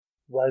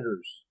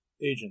writers,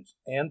 agents,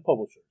 and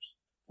publishers,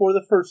 for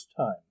the first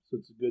time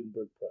since the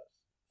Gutenberg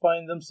Press,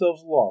 find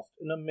themselves lost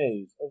in a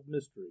maze of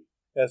mystery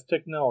as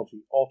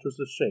technology alters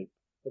the shape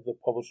of the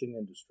publishing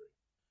industry.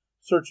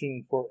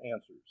 Searching for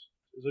Answers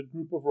is a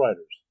group of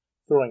writers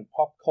throwing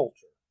pop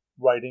culture,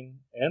 writing,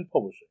 and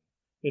publishing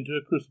into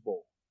a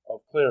crucible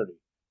of clarity,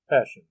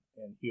 passion,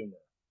 and humor.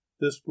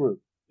 This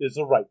group is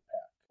the Write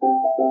Pack.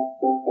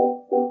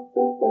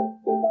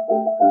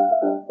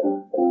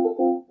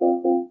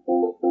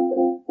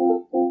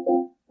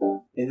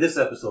 In this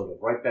episode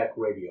of Write Pack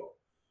Radio,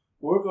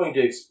 we're going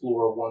to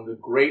explore one of the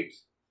great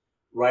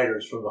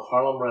writers from the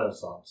Harlem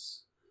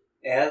Renaissance,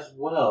 as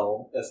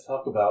well as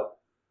talk about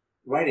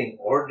writing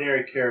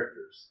ordinary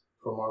characters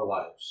from our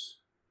lives.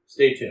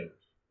 Stay tuned.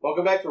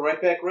 Welcome back to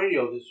Write Pack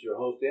Radio. This is your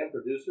host and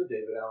producer,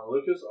 David Allen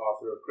Lucas,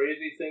 author of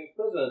Crazy Things,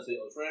 president of St.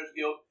 Louis Writers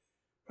Guild,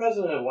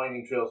 president of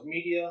Winding Trails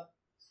Media,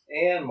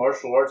 and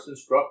martial arts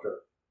instructor.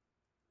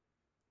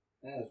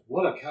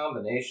 What a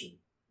combination.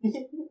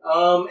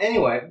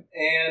 Anyway,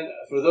 and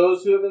for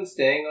those who have been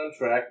staying on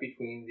track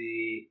between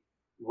the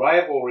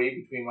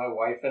rivalry between my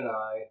wife and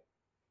I,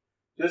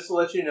 just to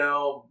let you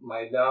know,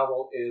 my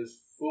novel is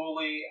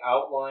fully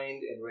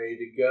outlined and ready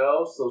to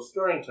go. So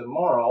starting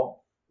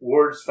tomorrow,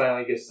 words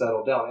finally get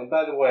settled down. And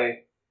by the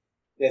way,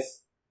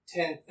 that's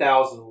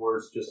 10,000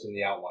 words just in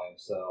the outline.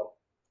 So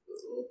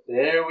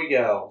there we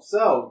go.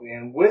 So,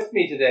 and with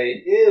me today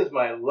is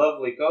my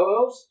lovely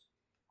co-host.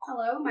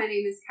 Hello, my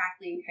name is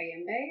Kathleen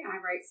Kayembe. I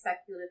write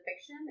speculative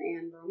fiction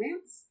and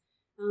romance.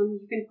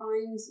 You can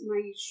find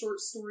my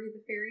short story,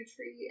 The Fairy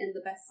Tree, in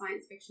the Best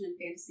Science Fiction and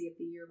Fantasy of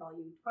the Year,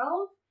 Volume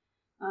 12.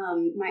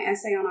 My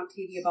essay on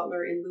Octavia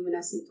Butler in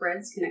Luminescent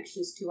Threads,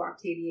 Connections to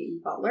Octavia E.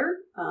 Butler.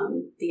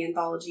 The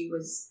anthology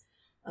was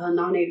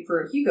nominated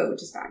for a Hugo,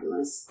 which is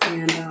fabulous.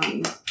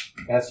 And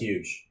that's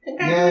huge.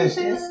 Congratulations.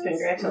 Yes,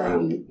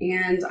 congratulations.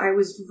 And I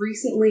was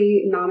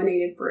recently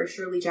nominated for a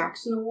Shirley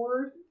Jackson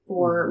Award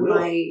for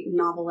my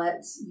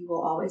novelette, You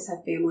Will Always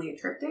Have Family, a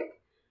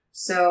Triptych.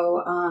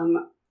 So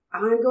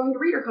I'm going to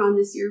ReaderCon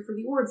this year for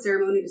the award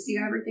ceremony to see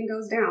how everything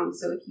goes down.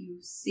 So if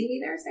you see me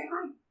there, say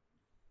hi.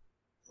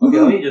 Okay,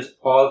 let me just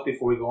pause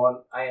before we go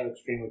on. I am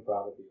extremely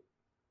proud of you.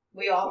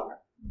 We all are.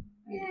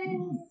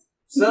 Yes.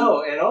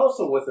 So, and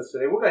also with us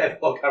today, we're going to have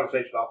a little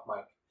conversation off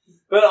mic.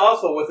 But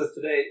also with us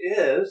today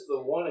is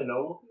the one and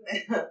only.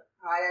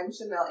 Hi, I'm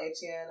Chanel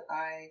Etienne.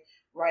 I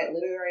write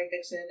literary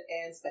fiction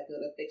and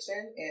speculative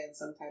fiction, and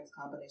sometimes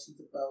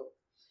combinations of both.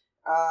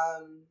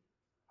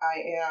 I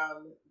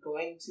am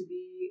going to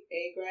be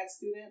a grad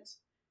student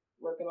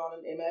working on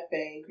an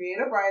MFA in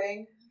creative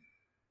writing.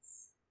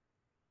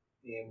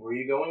 And where are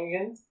you going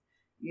again?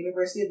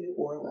 University of New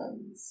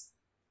Orleans.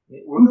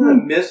 We're going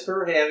to miss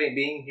her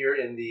being here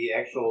in the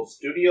actual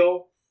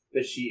studio,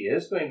 but she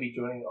is going to be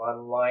joining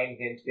online.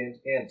 Hint, hint,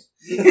 hint.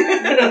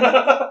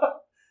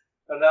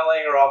 I'm not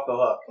letting her off the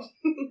hook.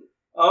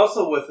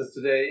 Also with us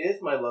today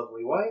is my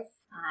lovely wife.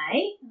 Hi,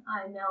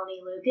 I'm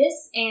Melanie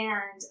Lucas,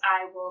 and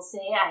I will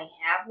say I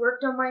have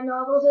worked on my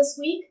novel this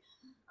week.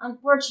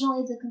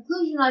 Unfortunately, the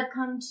conclusion I've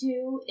come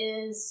to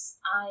is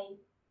I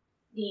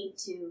need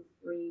to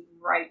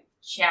rewrite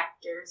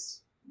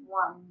chapters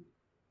 1,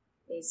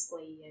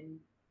 basically, and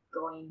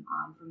going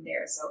on from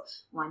there. So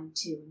 1,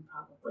 2, and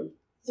probably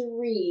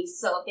 3.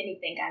 So if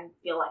anything, I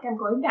feel like I'm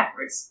going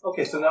backwards.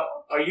 Okay, so now,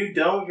 are you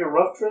done with your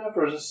rough draft,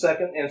 or is this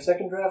second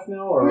draft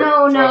now? Or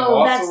No,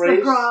 that's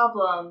the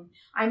problem.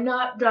 I'm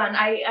not done.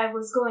 I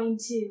was going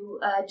to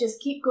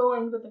just keep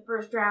going with the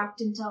first draft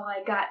until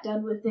I got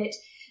done with it,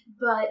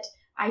 but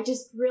I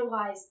just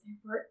realized there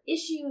were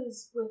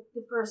issues with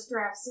the first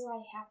draft, so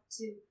I have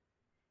to...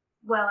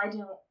 Well, I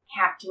don't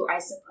have to, I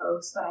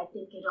suppose, but I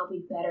think it'll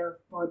be better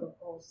for the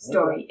whole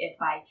story if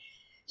I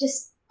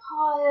just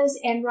pause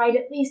and write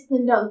at least the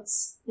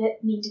notes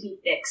that need to be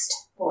fixed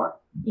for,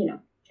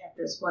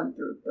 chapters 1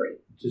 through 3.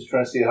 Just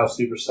trying to see how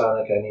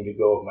supersonic I need to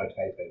go with my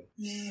typing.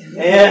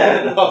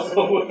 And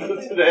also with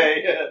us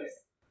today is...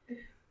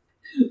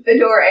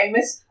 Fedora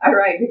Amos. I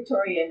write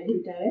Victorian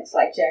whodunits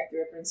like Jack the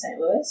Ripper in St.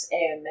 Louis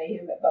and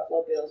Mayhem at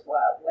Buffalo Bill's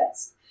Wild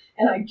West.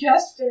 And I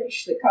just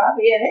finished the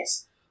copy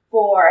edits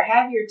for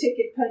Have Your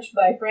Ticket Punched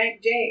by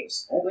Frank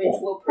James, which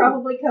will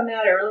probably come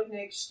out early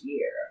next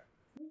year.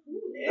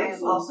 I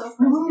am also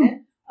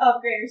president of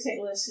Greater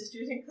St. Louis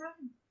Sisters in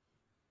Crime.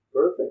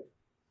 Perfect.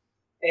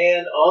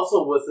 And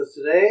also with us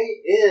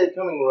today is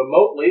coming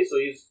remotely, so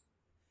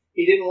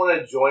he didn't want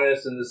to join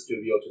us in the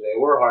studio today.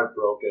 We're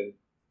heartbroken.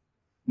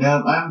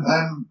 No,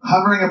 I'm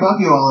hovering above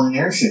you all in an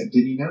airship.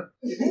 Did you know?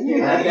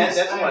 That's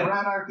I'm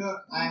Brad R.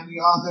 Cook. I'm the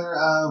author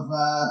of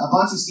a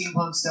bunch of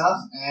steampunk stuff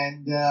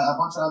and a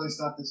bunch of other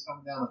stuff that's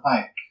coming down the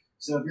pipe.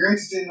 So if you're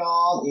interested at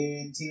all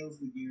in Tales of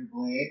the Gear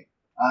Blade,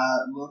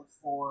 look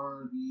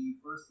for the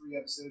first 3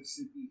 episodes.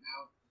 Should be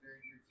out in the very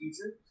near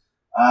future.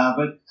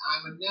 But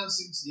I'm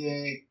announcing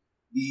today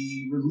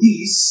the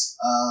release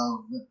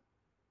of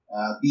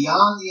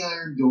Beyond the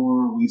Iron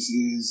Door, which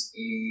is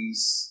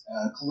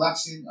a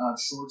collection of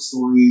short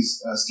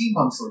stories,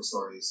 steampunk short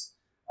stories,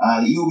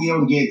 that you will be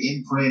able to get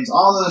in print.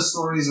 All those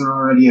stories are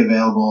already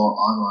available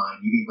online.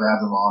 You can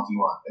grab them all if you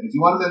want. But if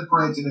you want them in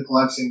print in a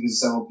collection,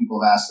 because several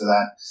people have asked for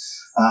that,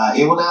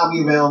 it will now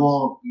be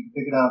available. You can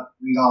pick it up,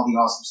 read all the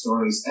awesome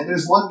stories. And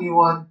there's one new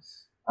one,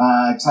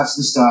 Touch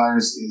the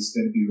Stars, is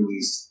going to be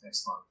released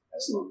next month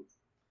as well.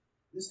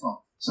 This month.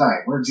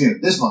 Sorry, we're in June.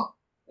 This month.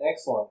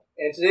 Excellent.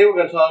 And today we're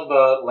going to talk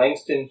about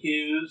Langston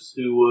Hughes,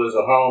 who was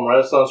a Harlem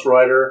Renaissance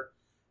writer,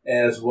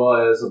 as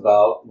well as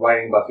about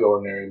writing about the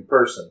ordinary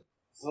person.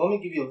 So let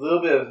me give you a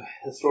little bit of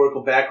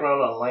historical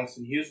background on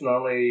Langston Hughes.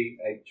 Normally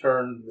I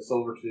turn this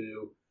over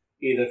to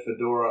either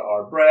Fedora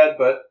or Brad,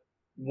 but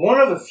one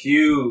of the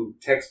few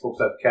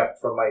textbooks I've kept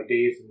from my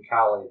days in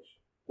college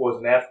was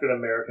an African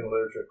American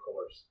literature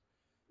course,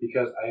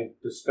 because I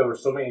discovered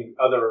so many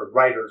other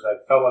writers I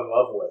fell in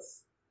love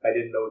with I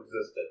didn't know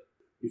existed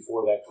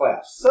before that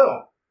class.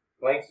 So,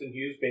 Langston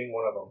Hughes being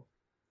one of them.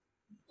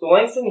 So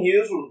Langston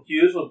Hughes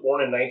was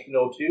born in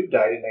 1902,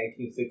 died in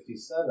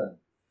 1967.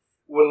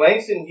 When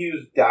Langston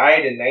Hughes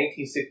died in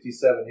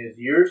 1967, his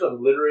years of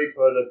literary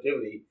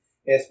productivity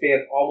had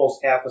spanned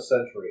almost half a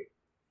century.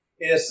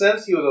 In a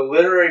sense, he was a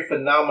literary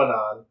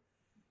phenomenon,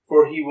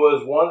 for he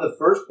was one of the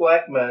first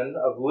black men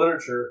of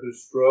literature who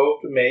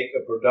strove to make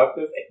a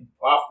productive and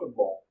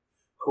profitable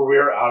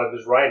career out of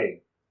his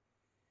writing.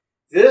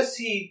 This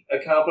he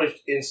accomplished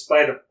in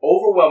spite of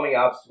overwhelming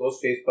obstacles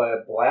faced by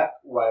a black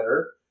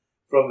writer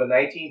from the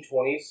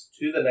 1920s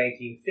to the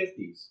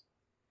 1950s.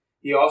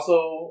 He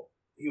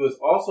was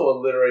also a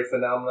literary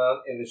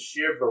phenomenon in the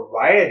sheer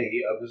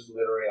variety of his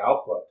literary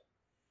output.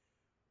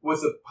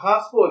 With the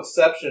possible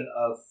exception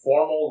of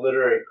formal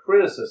literary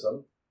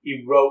criticism,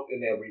 he wrote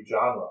in every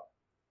genre.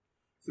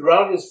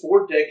 Throughout his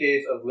 4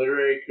 decades of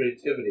literary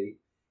creativity,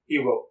 he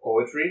wrote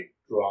poetry,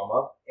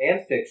 drama,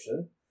 and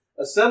fiction,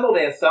 assembled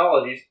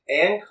anthologies,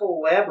 and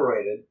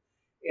collaborated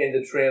in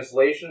the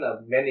translation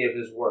of many of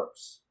his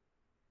works.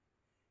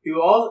 He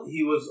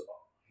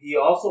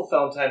also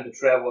found time to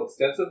travel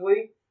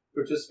extensively,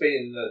 participate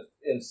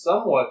in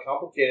somewhat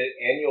complicated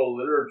annual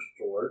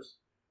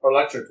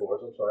lecture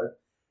tours,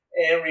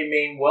 and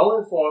remain well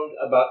informed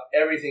about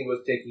everything that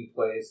was taking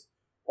place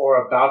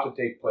or about to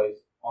take place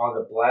on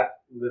the Black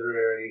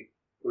literary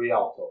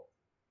Rialto.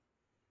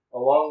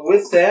 Along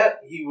with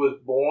that, he was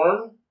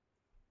born.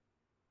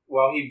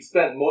 While he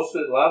spent a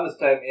lot of his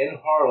time in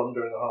Harlem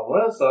during the Harlem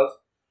Renaissance,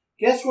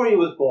 guess where he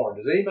was born?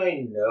 Does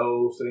anybody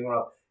know sitting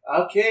around?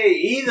 Okay,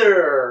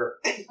 either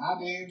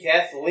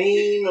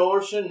Kathleen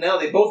or Chanel.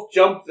 They both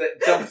jumped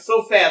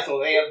so fast so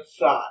they had a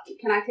shot.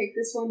 Can I take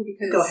this one?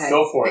 Because go ahead.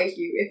 Go for it. Thank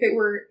you. If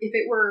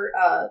it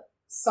were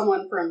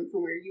someone from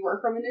where you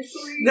are from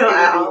initially, No,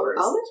 I'll yours.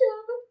 let you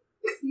have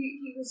it.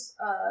 He was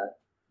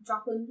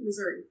Joplin,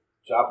 Missouri.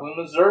 Joplin,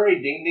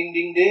 Missouri. Ding, ding,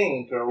 ding,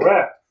 ding.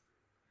 Correct.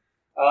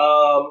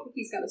 I think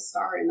he's got a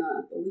star in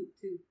the loop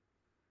too.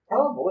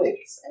 Probably. I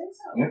think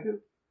so. Yeah.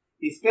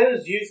 He spent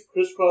his youth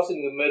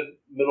crisscrossing the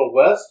Middle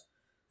West,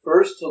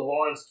 first to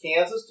Lawrence,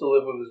 Kansas, to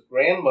live with his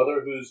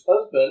grandmother, whose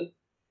husband,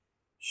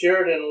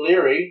 Sheridan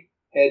Leary,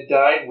 had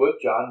died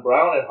with John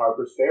Brown at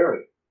Harper's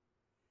Ferry.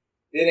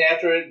 Then,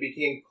 after it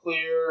became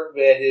clear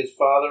that his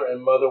father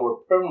and mother were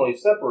permanently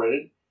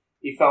separated,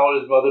 he followed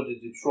his mother to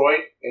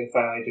Detroit and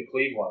finally to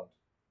Cleveland,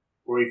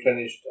 where he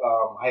finished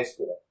high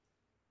school.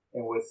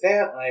 And with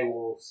that, I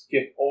will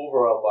skip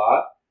over a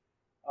lot.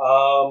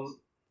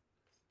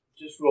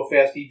 Just real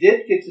fast, he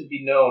did get to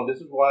be known.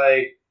 This is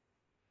why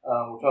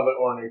we're talking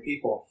about ordinary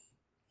people.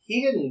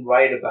 He didn't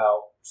write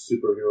about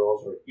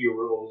superheroes or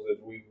heroes as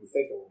we would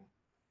think of them.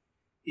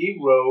 He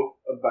wrote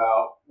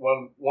about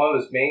one of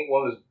his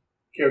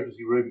characters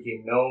he really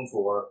became known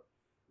for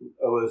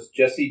was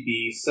Jesse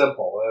B.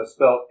 Semple. That's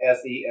spelled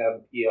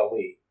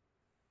S-E-M-P-L-E.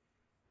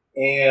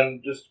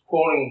 And just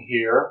quoting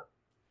here,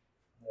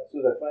 as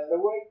soon as I find the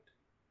right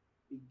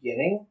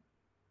beginning,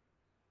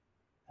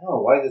 I don't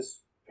know why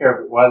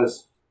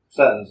this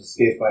sentence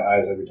escapes my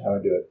eyes every time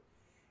I do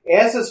it.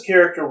 As his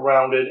character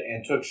rounded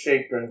and took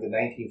shape during the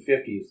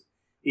 1950s,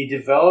 he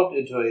developed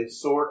into a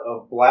sort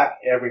of black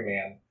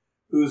everyman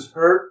whose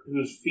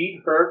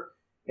feet hurt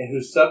and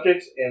whose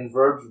subjects and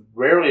verbs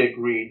rarely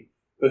agreed,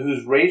 but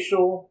whose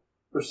racial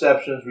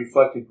perceptions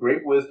reflected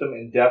great wisdom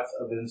and depth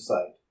of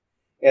insight.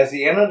 As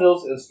the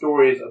anecdotes and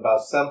stories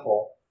about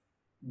Semple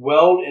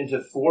welled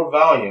into 4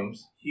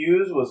 volumes,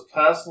 Hughes was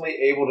constantly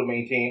able to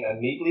maintain a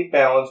neatly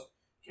balanced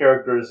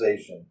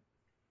characterization.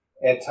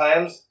 At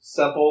times,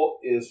 Semple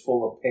is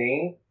full of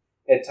pain.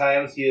 At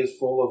times, he is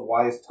full of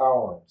wise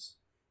tolerance.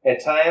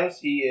 At times,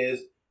 he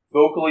is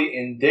vocally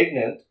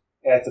indignant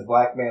at the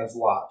black man's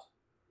lot.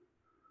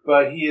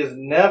 But he is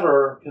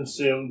never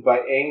consumed by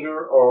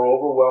anger or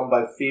overwhelmed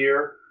by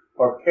fear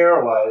or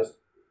paralyzed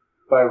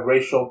by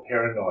racial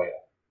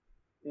paranoia.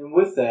 And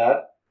with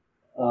that,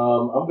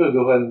 I'm going to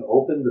go ahead and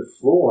open the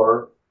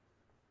floor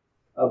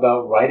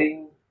about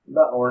writing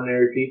about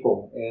ordinary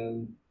people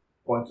and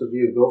points of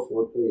view. Go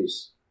for it,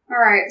 please. All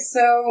right,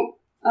 so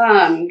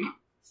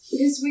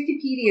his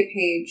Wikipedia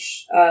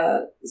page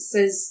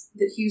says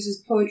that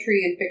Hughes's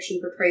poetry and fiction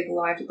portrayed the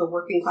lives of the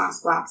working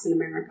class blacks in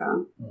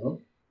America. Mm-hmm.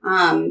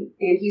 And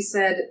he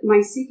said,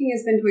 "My seeking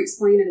has been to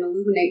explain and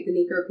illuminate the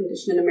Negro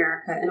condition in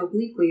America and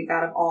obliquely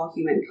that of all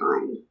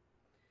humankind."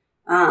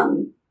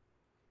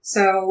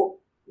 So,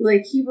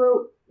 like, he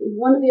wrote,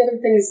 one of the other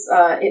things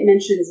it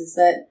mentions is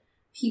that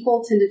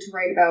people tended to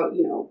write about,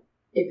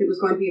 if it was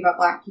going to be about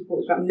Black people,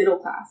 it was about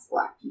middle-class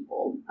Black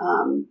people.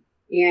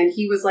 And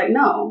he was like,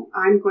 no,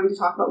 I'm going to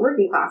talk about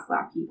working-class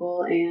Black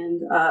people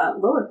and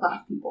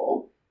lower-class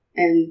people.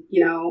 And,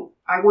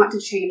 I want to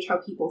change how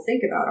people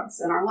think about us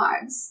and our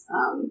lives.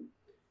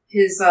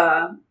 His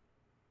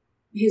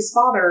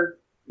father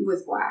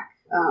was Black,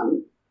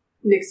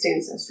 mixed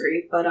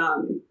ancestry, but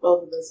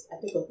both of his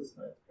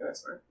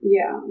parents were.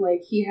 Yeah,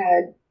 like he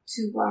had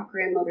 2 Black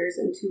grandmothers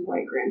and 2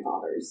 white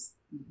grandfathers.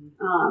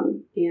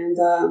 And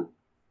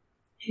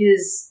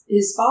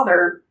his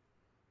father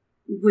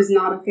was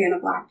not a fan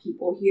of Black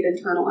people. He had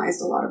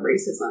internalized a lot of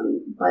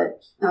racism,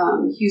 but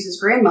Hughes's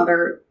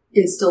grandmother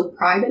instilled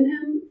pride in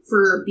him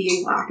for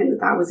being Black and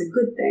that was a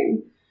good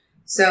thing.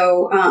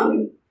 So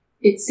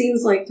it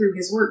seems like through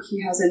his work,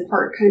 he has in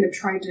part kind of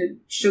tried to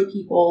show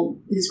people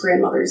his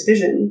grandmother's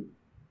vision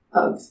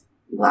of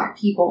Black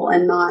people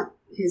and not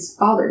his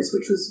father's,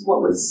 which was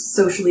what was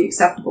socially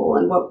acceptable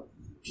and what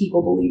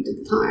people believed at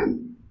the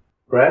time.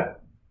 Brad?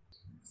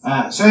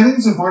 So I think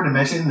it's important to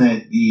mention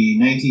that the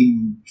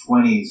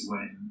 1920s,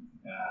 when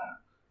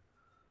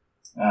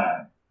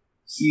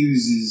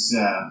Hughes is,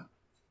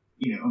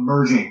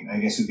 emerging, I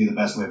guess would be the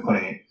best way of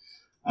putting it,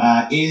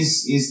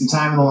 is the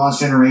time of the Lost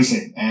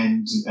Generation,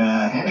 and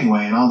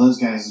Hemingway and all those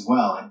guys as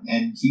well,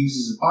 and Hughes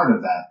is a part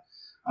of that.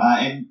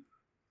 And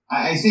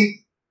I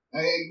think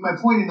my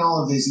point in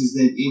all of this is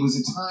that it was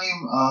a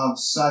time of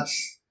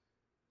such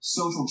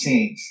social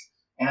change.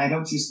 And I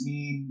don't just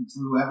mean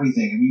through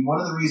everything. I mean,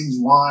 one of the reasons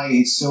why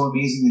it's so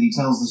amazing that he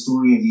tells the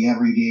story of the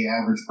everyday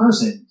average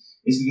person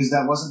is because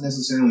that wasn't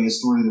necessarily a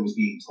story that was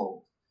being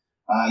told.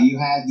 You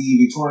had the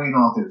Victorian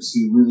authors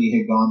who really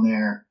had gone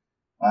there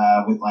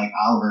with like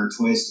Oliver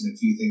Twist and a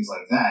few things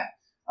like that.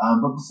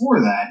 But before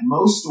that,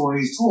 most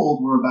stories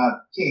told were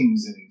about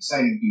kings and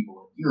exciting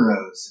people and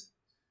heroes.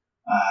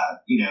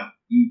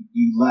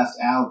 You left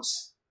out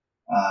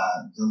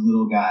the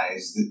little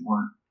guys that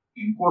weren't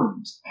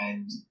important.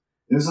 And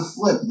there's a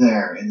flip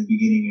there in the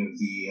beginning of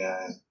the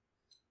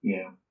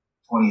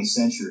 20th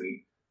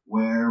century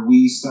where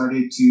we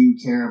started to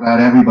care about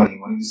everybody,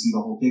 wanting to see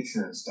the whole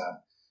picture and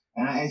stuff.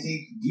 And I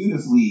think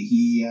beautifully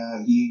he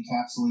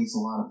encapsulates a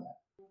lot of that.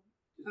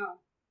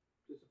 Oh.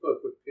 Just to put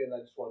a quick pin,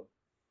 I just want to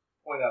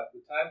point out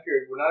the time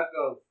period. We're not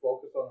going to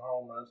focus on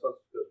Harlem Renaissance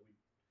because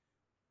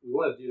we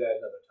want to do that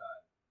another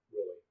time,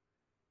 really.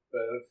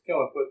 But I just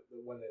kind of put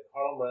when the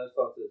Harlem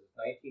Renaissance is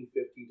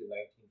 1950 to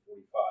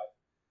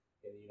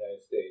 1945 in the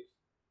United States.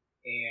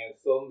 And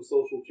some of the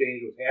social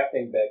change was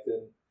happening back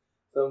then.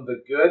 Some of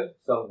it good,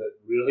 some of it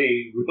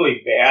really, really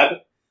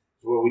bad.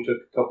 Where we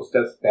took a couple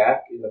steps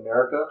back in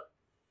America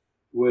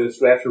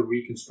with after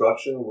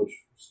Reconstruction, which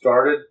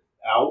started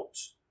out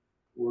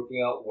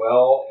working out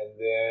well, and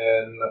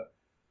then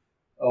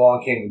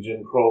along came the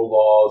Jim Crow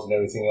laws and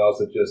everything else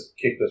that just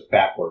kicked us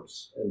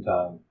backwards in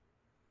time.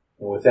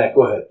 And with that,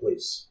 go ahead,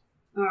 please.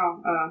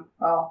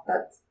 Well,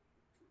 that's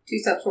 2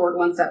 steps forward,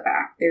 1 step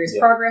back. There's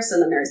progress,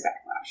 and then there's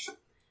backlash.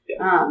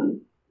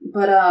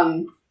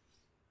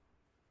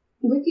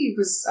 Wiki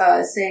was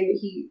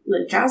saying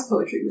that jazz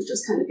poetry was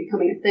just kind of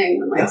becoming a thing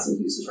when Langston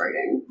Hughes was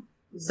writing.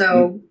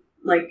 So,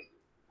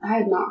 I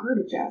had not heard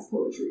of jazz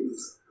poetry.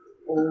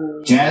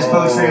 Jazz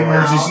poetry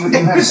emerges. You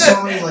have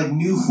so many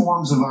new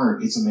forms of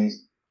art. It's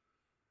amazing.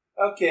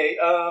 Okay,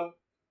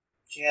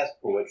 jazz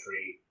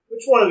poetry.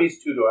 Which one of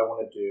these 2 do I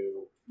want to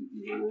do?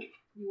 You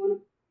want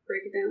to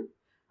break it down?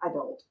 I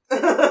don't.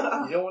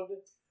 You don't want to?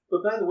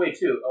 But by the way,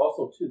 this is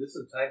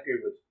a time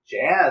period where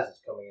jazz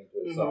is coming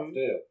into itself,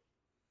 too.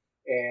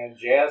 And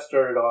jazz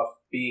started off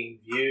being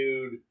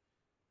viewed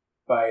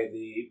by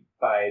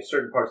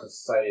certain parts of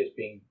society as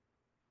being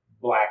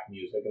Black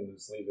music, and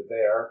just leave it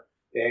there.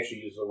 They actually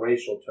use a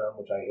racial term,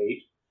 which I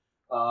hate.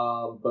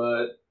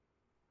 But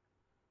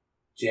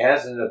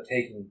jazz ended up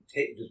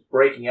just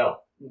breaking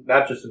out,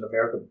 not just in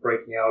America, but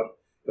breaking out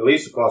at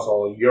least across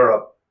all of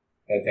Europe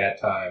at that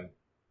time,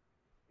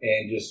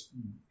 and just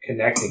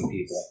connecting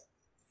people.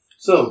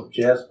 So,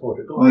 jazz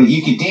poetry. Well,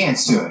 you can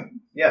dance to it.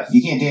 Yes.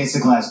 You can't dance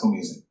to classical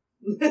music.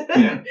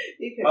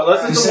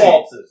 Unless it's the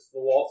waltzes. The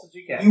waltzes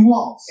you can. You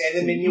waltz.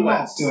 And the minuets. You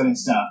waltz to it and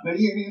stuff. But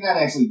you're not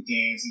actually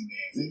dancing.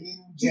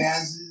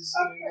 Jazz is,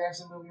 you're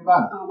actually moving your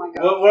body. Oh my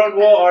God.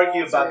 We'll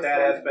argue about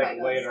that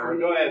aspect later.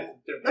 Go ahead.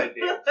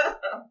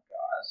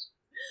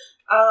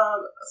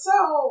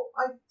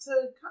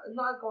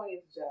 Not going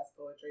into jazz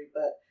poetry,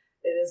 but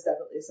it is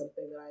definitely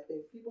something that I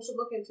think people should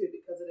look into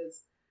because it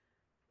is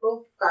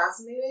both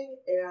fascinating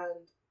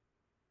and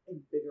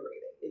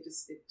invigorating.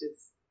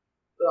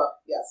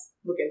 Yes,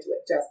 look into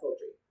it. Jazz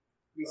poetry.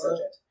 Research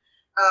it.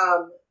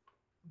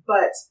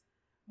 But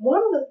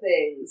one of the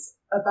things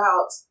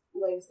about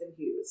Langston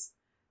Hughes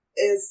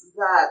is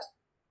that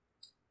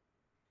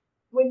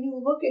when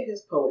you look at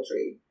his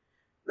poetry,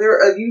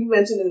 You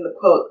mentioned in the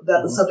quote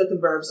that the subject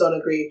and verbs don't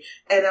agree.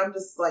 And I'm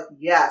just like,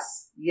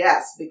 yes,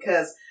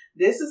 because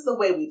this is the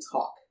way we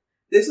talk.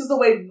 This is the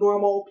way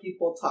normal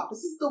people talk.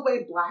 This is the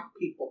way Black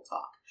people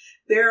talk.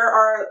 There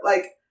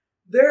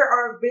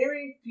are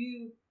very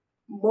few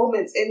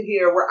moments in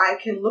here where I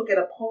can look at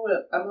a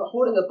poem. I'm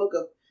holding a book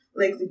of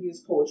Langston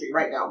Hughes poetry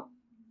right now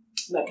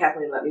that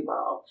Kathleen let me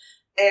borrow.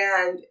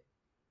 And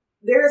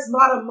there's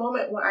not a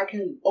moment when I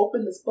can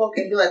open this book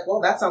and be like,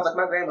 well, that sounds like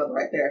my grandmother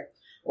right there.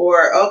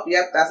 Or, oh,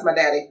 yep, that's my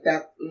daddy.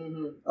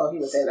 Oh, he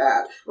would say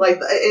that. Like,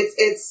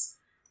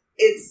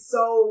 it's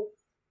so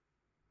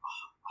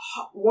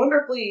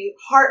wonderfully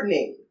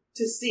heartening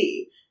to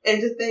see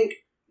and to think,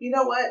 you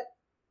know what?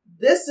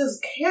 This is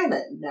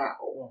canon now.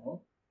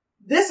 Mm-hmm.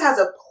 This has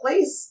a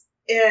place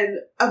in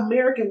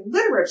American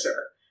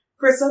literature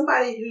for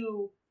somebody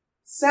who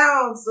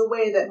sounds the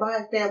way that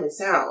my family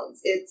sounds.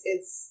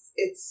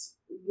 It's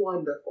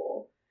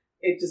wonderful.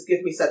 It just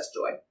gives me such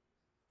joy.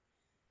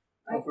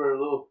 For a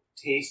little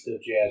taste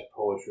of jazz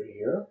poetry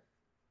here.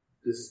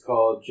 This is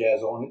called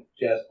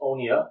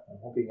Jazzonia. I'm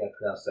hoping I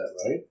pronounced that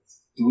right.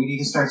 Do we need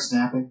to start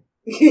snapping?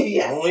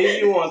 Yes. Only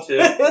if you want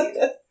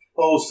to.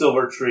 Oh,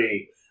 silver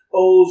tree.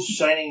 Oh,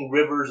 shining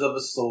rivers of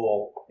a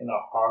soul. In a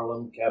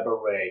Harlem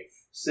cabaret,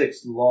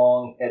 6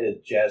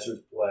 long-headed jazzers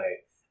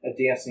play. A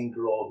dancing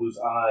girl whose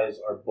eyes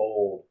are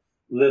bold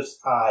lifts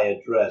high a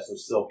dress of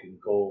silk and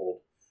gold.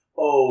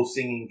 Oh,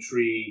 singing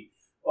tree.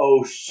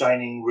 Oh,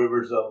 shining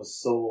rivers of a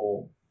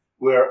soul.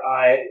 Where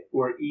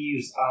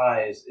Eve's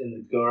eyes in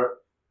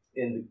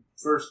the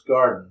first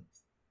garden.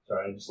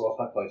 Sorry, I just lost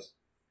my place.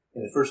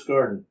 In the first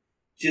garden,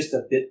 just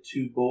a bit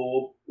too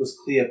bold, was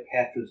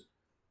Cleopatra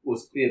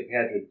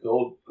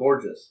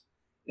gorgeous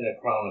in a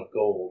crown of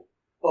gold.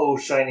 Oh,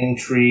 shining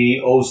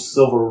tree, oh,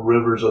 silver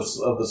rivers of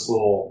the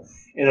soul.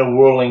 In a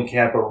whirling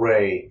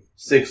cabaret,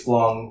 6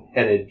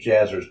 long-headed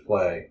jazzers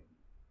play.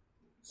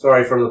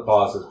 Sorry for the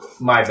pauses.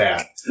 My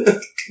bad.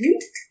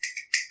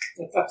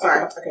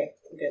 Sorry. Okay.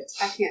 Good.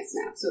 I can't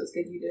snap, so it's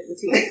good you did it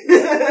with 2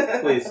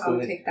 hands. Please, I will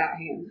take that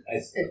hand.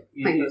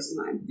 Mine goes in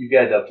mine. You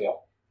got a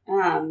dovetail.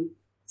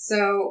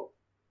 So,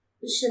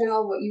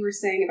 Chanel, what you were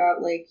saying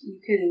about, like, you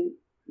can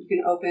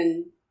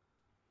open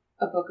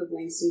a book of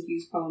Langston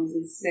Hughes poems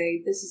and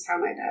say, this is how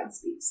my dad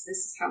speaks. This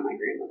is how my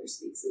grandmother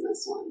speaks in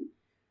this one.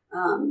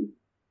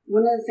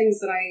 One of the things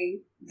that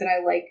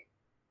I like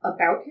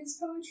about his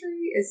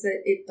poetry is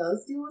that it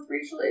does deal with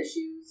racial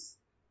issues.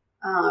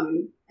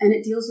 And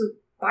it deals with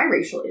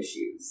biracial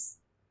issues.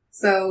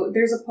 So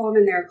there's a poem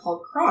in there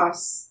called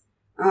Cross,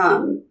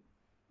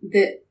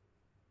 that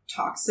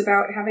talks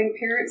about having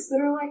parents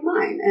that are like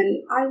mine.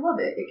 And I love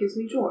it. It gives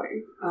me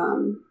joy.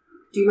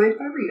 Do you mind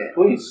if I read it?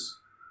 Please.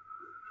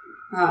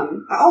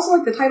 I also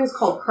like the title's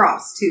called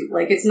Cross, too.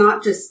 Like, it's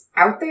not just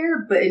out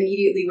there, but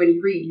immediately when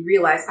you read, you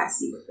realize, I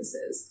see what this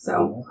is.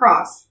 So,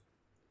 Cross.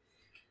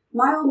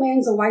 My old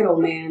man's a white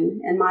old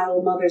man, and my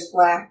old mother's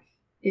black.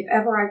 If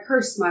ever I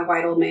curse my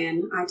white old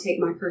man, I take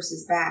my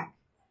curses back.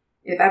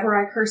 If ever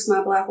I curse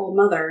my black old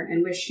mother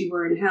and wish she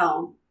were in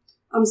hell,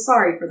 I'm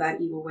sorry for that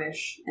evil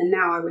wish, and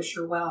now I wish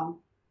her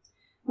well.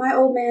 My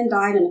old man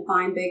died in a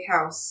fine big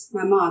house.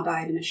 My ma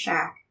died in a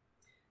shack.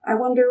 I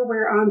wonder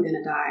where I'm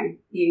gonna die,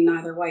 being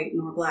neither white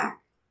nor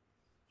black.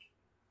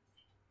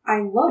 I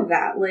love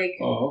that. Like,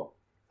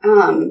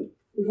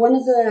 one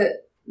of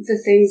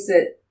the things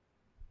that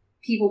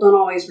people don't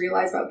always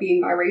realize about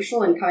being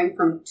biracial and coming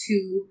from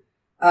 2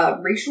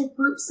 racial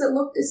groups that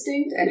look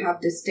distinct and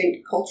have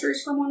distinct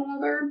cultures from one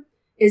another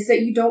is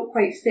that you don't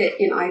quite fit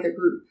in either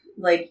group.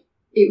 Like,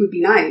 it would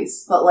be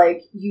nice, but,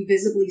 like, you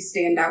visibly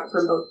stand out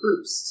from both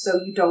groups, so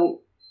you don't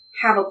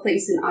have a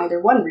place in either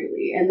one,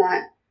 really, and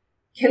that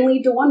can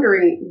lead to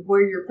wondering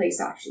where your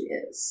place actually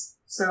is.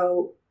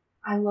 So,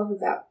 I love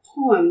that that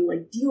poem,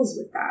 like, deals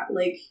with that.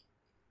 Like,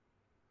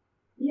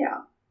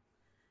 yeah.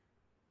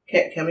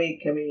 Can we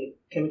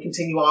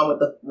continue on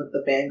with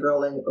the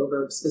fangirling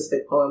over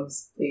specific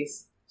poems,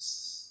 please?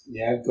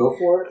 Yeah, go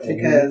for it.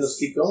 Because let's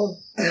keep going.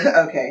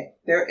 Okay,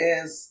 there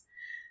is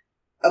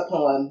a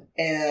poem,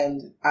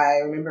 and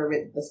I remember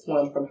reading this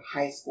poem from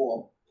high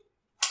school,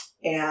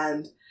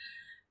 and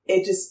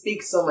it just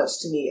speaks so much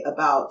to me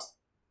about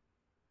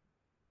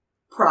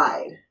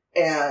pride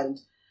and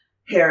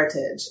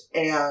heritage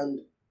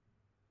and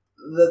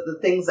the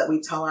things that we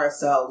tell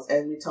ourselves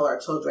and we tell our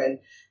children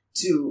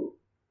to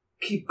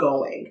keep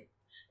going.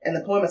 And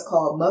the poem is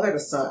called Mother to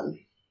Son.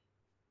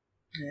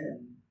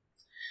 And,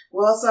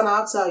 well, son,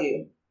 I'll tell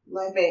you,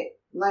 life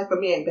for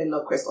me ain't been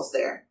no crystal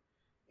stair.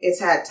 It's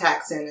had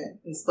tacks in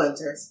it and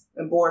splinters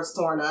and boards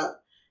torn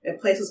up and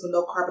places with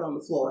no carpet on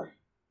the floor.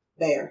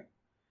 Bare.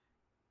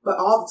 But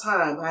all the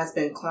time I've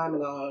been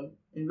climbing on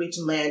and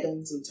reaching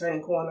landings and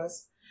turning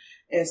corners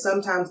and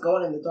sometimes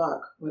going in the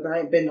dark where there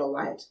ain't been no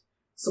light.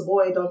 So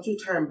boy, don't you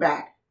turn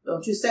back.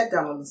 Don't you sit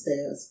down on the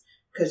stairs,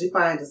 'cause you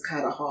find it's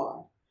kind of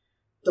hard.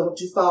 Don't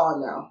you fall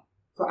now,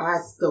 for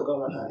I's still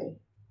going, honey.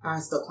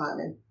 I's still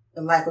climbing,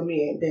 and life for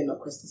me ain't been no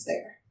crystal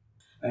stair.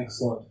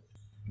 Excellent.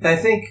 And I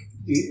think,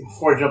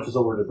 before I jump this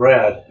over to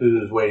Brad,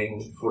 who's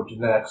waiting for the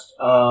next,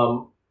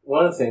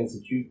 one of the things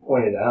that you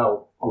pointed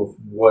out with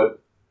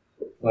what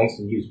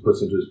Langston Hughes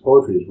puts into his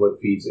poetry is what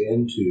feeds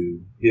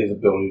into his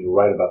ability to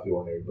write about the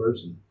ordinary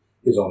person,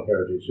 his own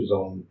heritage, his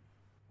own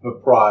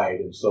pride,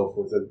 and so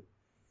forth. And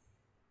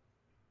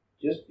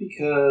just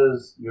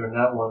because you're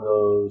not one of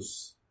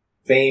those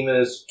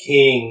famous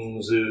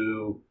kings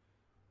who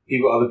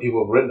other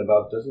people have written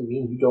about doesn't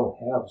mean you don't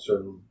have a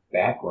certain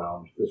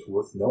background that's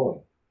worth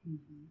knowing.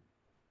 Mm-hmm.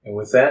 And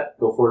with that,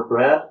 go for it,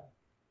 Brad.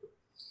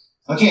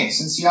 Okay,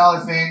 since y'all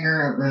are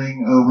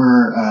fangirling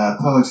over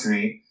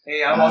poetry,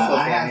 hey, I'm also a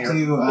fan I have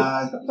here. to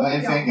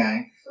fan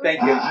guy.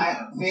 Thank you.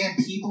 Fan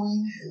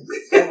peopling.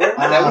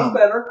 That was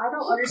better. I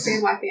don't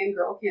understand why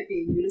fangirl can't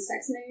be a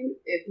unisex name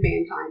if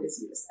mankind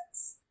is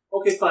unisex.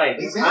 Okay, fine.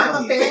 Exactly.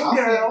 I'm a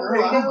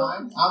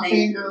fangirl. I'm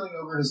fangirling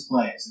over his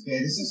plays. Okay,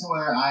 this is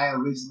where I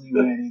originally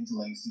ran into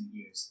Langston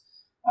Hughes.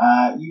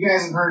 You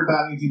guys have heard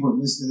about me. People have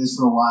listened to this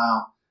for a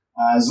while.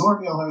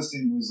 Zora Neale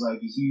Hurston was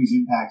like a huge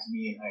impact to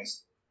me in high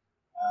school.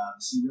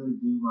 She really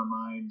blew my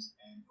mind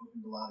and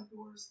opened a lot of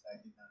doors that I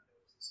did not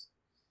know existed.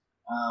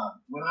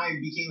 When I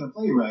became a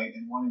playwright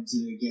and wanted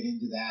to get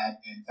into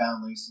that and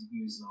found Langston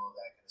Hughes and all of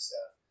that kind of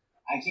stuff,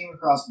 I came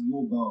across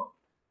Mule Bone,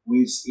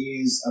 which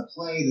is a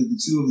play that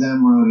the two of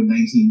them wrote in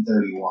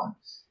 1931.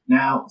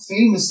 Now,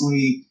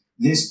 famously,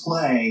 this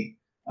play,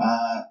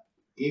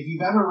 if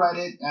you've ever read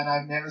it, and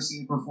I've never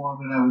seen it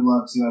performed, and I would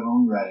love to, I've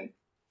only read it,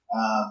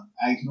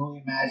 I can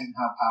only imagine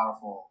how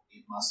powerful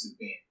it must have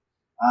been.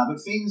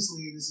 But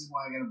famously, this is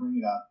why I got to bring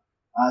it up,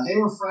 they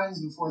were friends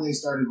before they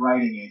started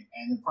writing it,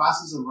 and the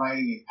process of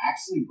writing it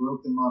actually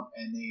broke them up,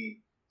 and they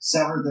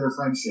severed their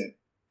friendship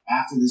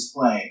after this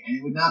play, and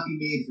it would not be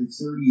made for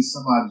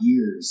 30-some-odd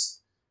years.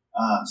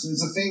 So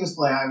it's a famous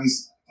play. I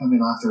always come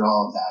in after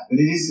all of that, but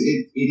it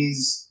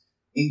is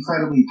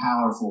incredibly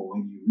powerful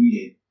when you read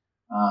it,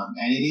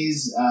 and it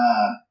is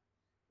I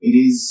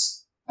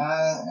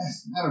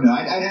don't know.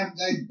 I'll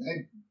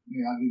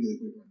give you the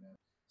quick one.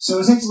 So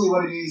essentially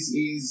what it is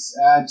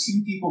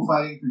two people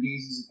fighting for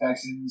Daisy's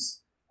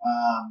affections,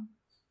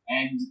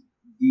 and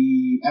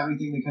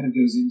everything that kind of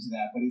goes into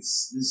that. But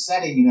it's the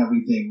setting and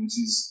everything, which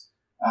is,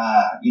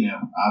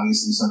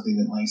 obviously something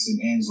that Langston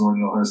and Zora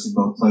Neale Hurston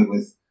both played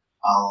with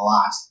a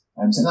lot.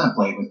 Not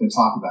played with, but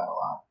talk about a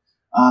lot.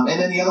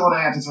 And then the other one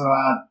I have to throw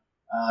out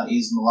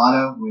is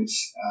Mulatto,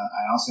 which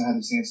I also had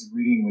the chance of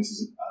reading, which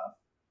is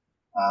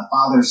a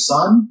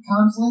father-son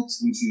conflict,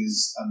 which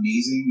is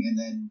amazing, and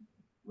then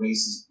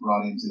race is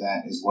brought into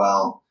that as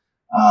well.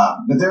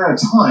 But there are a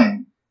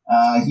ton.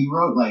 He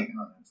wrote 12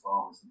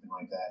 or something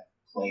like that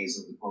plays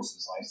over the course of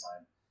his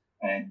lifetime,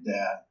 and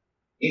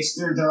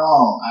they're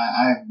all.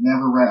 I have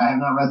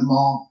not read them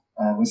all.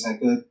 I wish I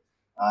could,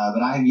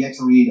 but I have yet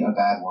to read a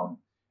bad one,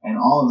 and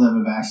all of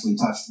them have actually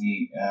touched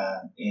me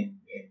in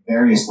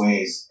various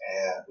ways,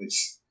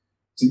 which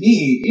to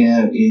me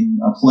in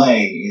a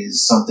play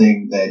is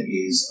something that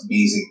is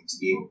amazing to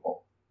be able to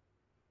pull.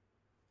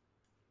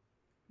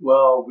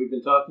 Well, we've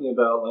been talking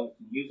about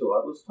Langston Hughes a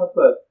lot. Let's talk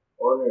about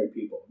Ordinary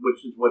People,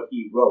 which is what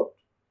he wrote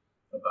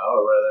about,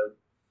 or rather,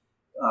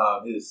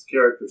 his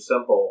character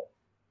Semple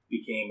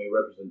became a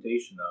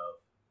representation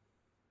of.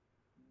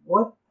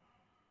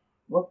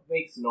 What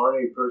makes an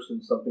ordinary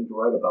person something to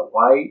write about?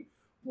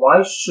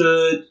 Why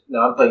should...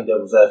 Now, I'm playing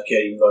devil's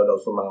advocate, even though I know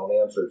some of my own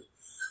answers.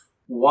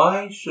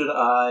 Why should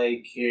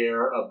I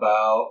care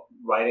about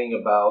writing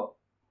about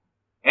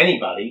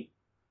anybody,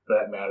 for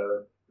that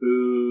matter,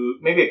 who...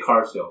 Maybe a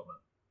car salesman.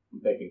 I'm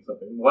thinking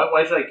something.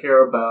 Why should I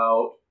care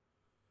about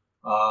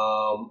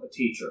a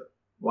teacher?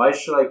 Why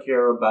should I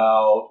care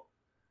about...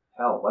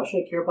 Hell, why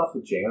should I care about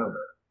the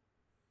janitor?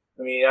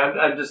 I mean,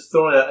 I'm just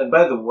throwing it... And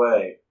by the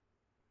way,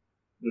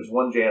 there's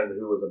one janitor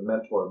who was a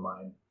mentor of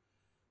mine.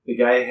 The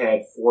guy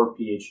had 4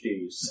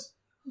 PhDs.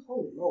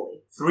 Holy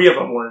moly. 3 of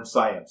them were in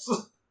science.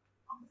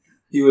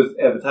 He was,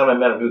 at the time I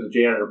met him, he was a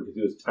janitor because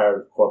he was tired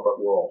of the corporate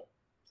world.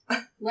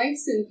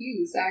 Langston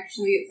Hughes,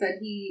 actually, it said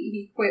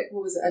he quit,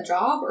 what was it, a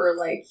job or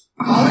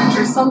college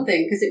or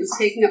something, because it was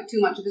taking up too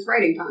much of his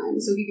writing time.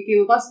 So he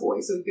became a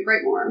busboy so he could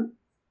write more.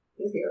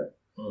 He's here.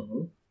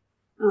 Mm-hmm.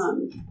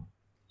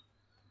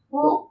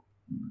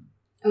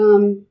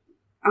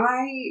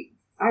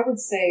 I would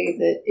say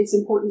that it's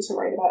important to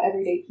write about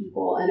everyday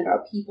people and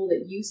about people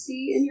that you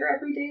see in your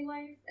everyday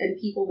life and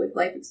people with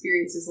life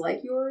experiences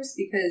like yours,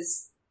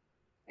 because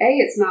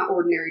it's not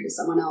ordinary to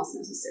someone else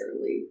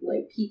necessarily.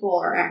 People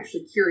are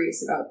actually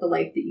curious about the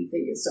life that you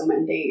think is so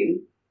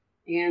mundane.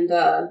 And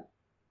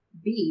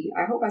B,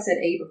 I hope I said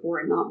A before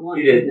and not 1.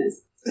 You did.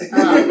 Goodness.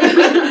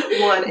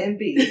 1 and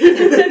B.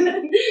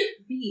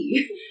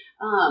 B.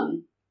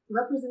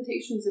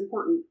 Representation is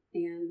important,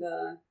 and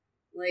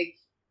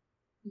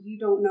you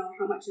don't know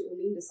how much it will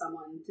mean to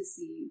someone to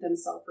see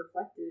themselves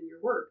reflected in your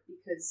work,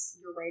 because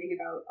you're writing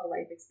about a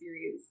life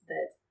experience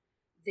that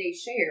they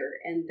share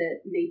and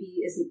that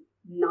maybe is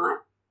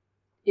not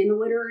in the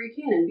literary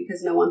canon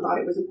because no one thought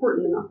it was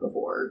important enough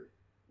before.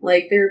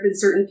 There have been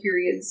certain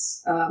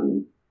periods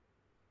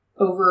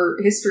over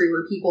history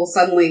where people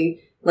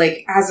suddenly,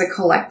 as a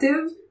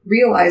collective,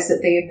 realize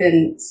that they have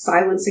been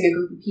silencing a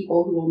group of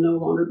people who will no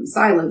longer be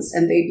silenced,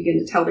 and they begin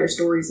to tell their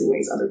stories in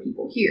ways other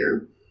people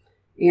hear.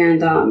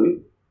 And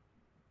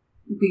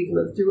we've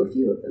lived through a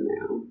few of them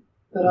now.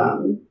 But,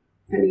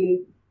 I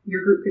mean,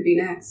 your group could be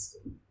next.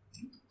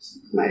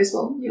 Might as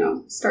well,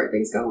 start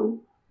things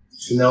going.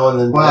 Chanel and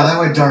then... Wow, that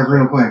went dark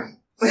real quick.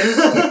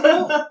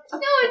 No,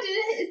 it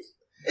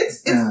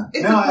is.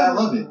 I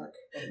love it.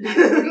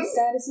 Minority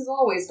status is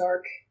always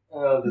dark.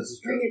 Oh, this is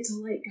true. Bring it to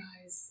light,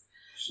 guys.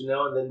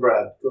 Chanel and then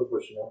Brad. Go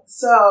for Chanel.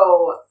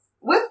 So,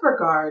 with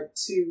regard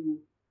to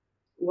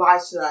why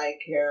should I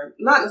care,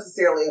 not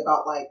necessarily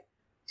about like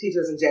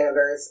teachers and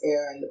janitors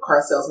and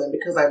car salesmen,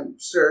 because I'm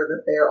sure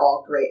that they're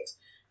all great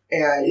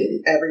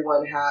and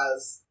everyone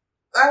has,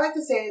 I like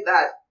to say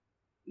that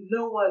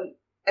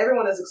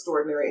everyone is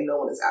extraordinary and no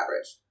one is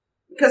average.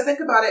 Because think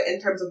about it in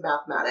terms of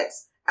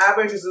mathematics.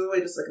 Average is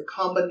really just like a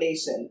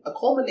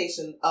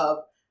culmination of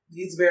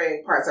these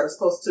varying parts that are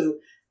supposed to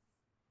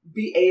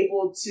be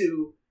able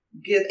to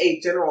give a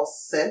general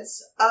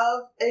sense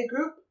of a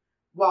group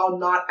while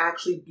not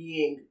actually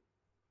being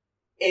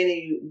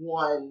any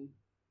one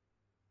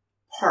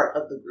part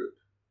of the group.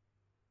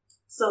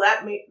 So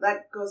that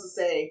goes to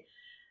say,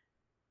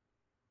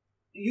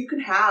 you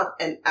can have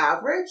an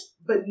average,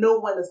 but no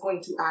one is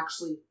going to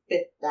actually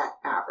fit that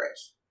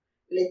average.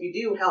 And if you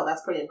do, hell,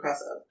 that's pretty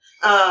impressive.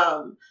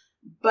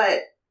 But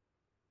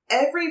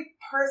every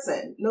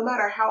person, no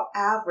matter how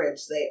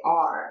average they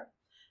are,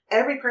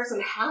 every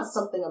person has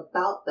something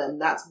about them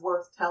that's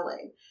worth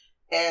telling.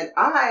 And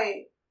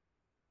I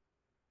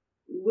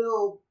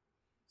will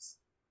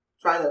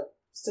try to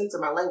censor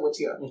my language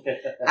here.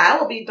 I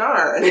will be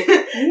darned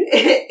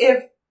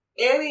if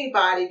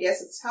anybody gets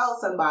to tell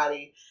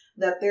somebody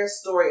that their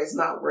story is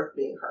not worth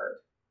being heard.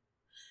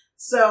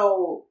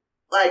 So,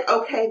 like,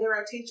 okay,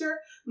 they're a teacher.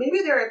 Maybe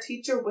they're a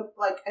teacher with,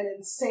 like, an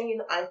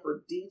insane eye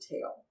for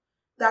detail.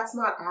 That's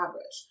not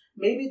average.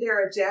 Maybe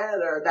they're a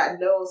janitor that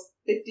knows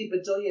 50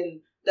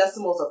 bajillion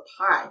decimals of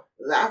pi.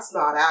 That's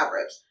not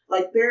average.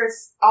 Like,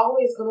 there's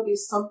always going to be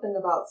something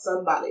about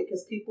somebody,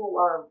 because people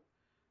are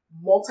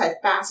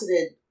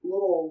multifaceted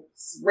little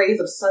rays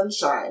of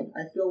sunshine.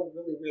 I feel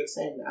really weird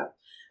saying that.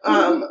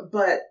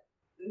 But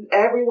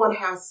everyone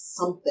has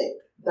something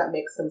that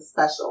makes them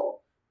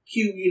special.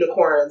 Cue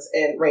unicorns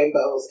and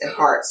rainbows and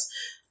hearts.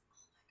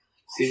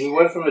 See, we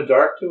went from a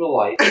dark to a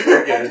light.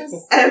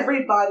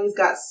 Everybody's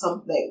got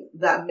something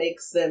that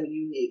makes them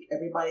unique.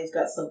 Everybody's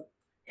got some.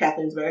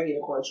 Kathleen's wearing a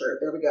unicorn shirt.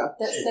 There we go.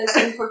 That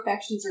says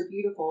imperfections are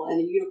beautiful, and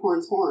a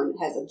unicorn's horn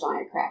has a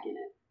giant crack in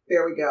it.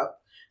 There we go.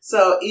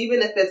 So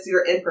even if it's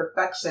your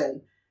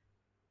imperfection,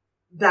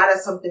 that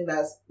is something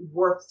that's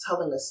worth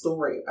telling a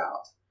story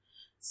about.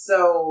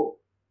 So,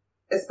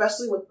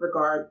 especially with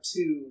regard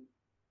to,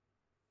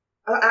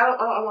 I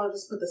don't want to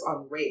just put this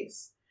on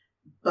race,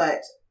 but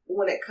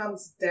when it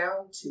comes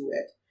down to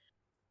it,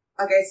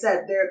 like I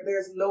said,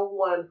 there's no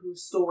one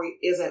whose story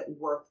isn't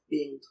worth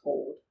being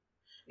told.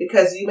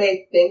 Because you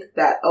may think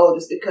that,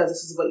 just because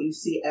this is what you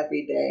see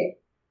every day,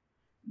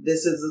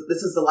 this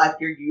is the life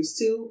you're used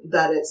to,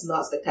 that it's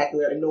not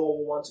spectacular and no one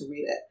will want to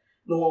read it.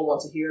 No one will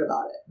want to hear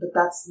about it. But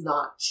that's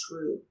not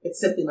true. It's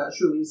simply not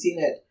true. We've seen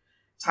it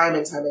time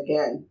and time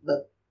again.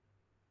 But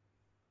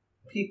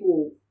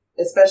people,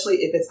 especially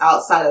if it's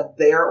outside of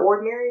their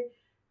ordinary,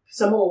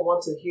 someone will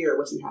want to hear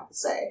what you have to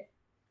say.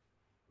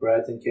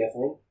 Brad and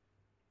Kathleen?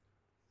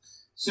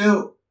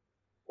 So,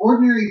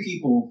 ordinary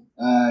people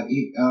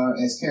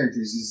as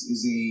characters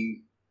is a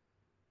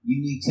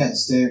unique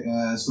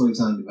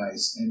storytelling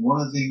device. And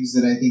one of the things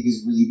that I think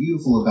is really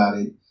beautiful about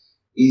it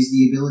is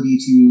the ability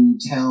to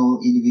tell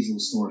individual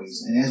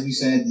stories. And as we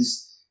said,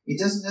 it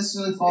doesn't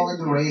necessarily fall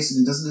into race,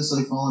 and it doesn't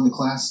necessarily fall into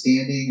class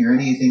standing or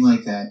anything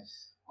like that.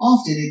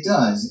 Often it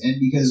does, and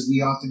because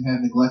we often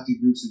have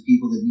neglected groups of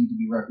people that need to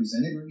be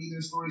represented or need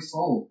their stories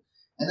told.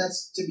 And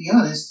that's, to be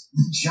honest,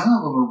 the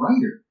job of a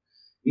writer,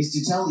 is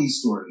to tell these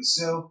stories.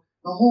 So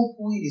the whole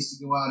point is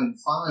to go out and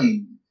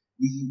find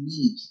the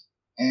unique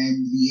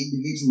and the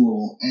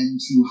individual and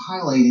to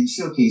highlight and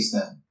showcase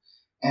them.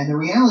 And the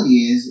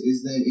reality is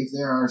that if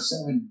there are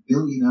 7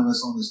 billion of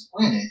us on this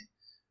planet,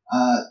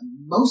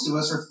 most of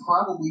us are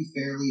probably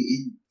fairly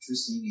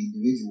interesting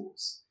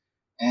individuals.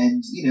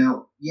 And,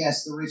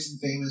 yes, the rich and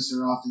famous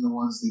are often the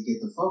ones that get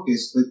the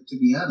focus, but to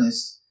be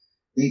honest,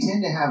 they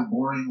tend to have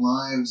boring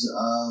lives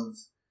of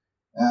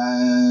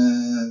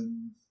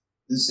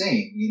the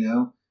same,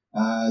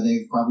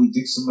 they've probably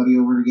dicked somebody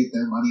over to get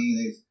their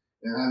money.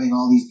 They're having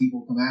all these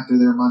people come after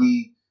their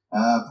money.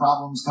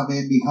 Problems come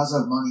in because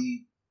of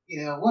money.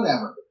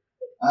 Whatever.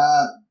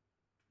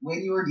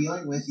 When you are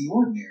dealing with the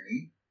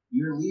ordinary,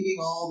 you're leaving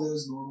all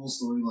those normal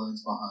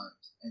storylines behind.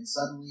 And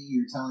suddenly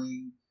you're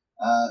telling,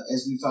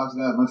 as we've talked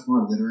about, much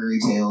more literary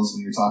tales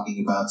when you're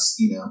talking about,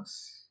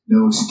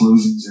 no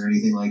explosions or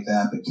anything like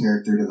that, but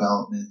character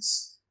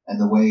developments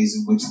and the ways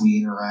in which we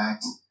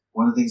interact.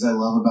 One of the things I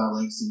love about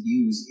Langston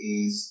Hughes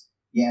is,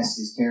 yes,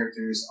 his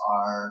characters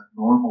are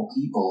normal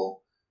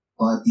people,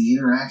 but the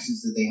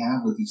interactions that they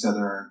have with each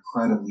other are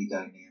incredibly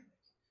dynamic.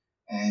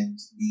 And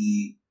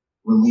the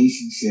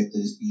relationship that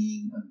is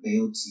being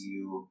unveiled to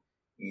you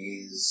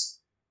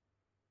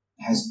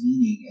has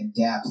meaning and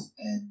depth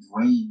and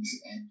range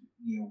and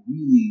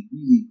really,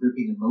 really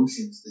gripping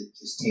emotions that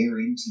just tear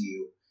into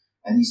you,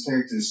 and these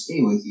characters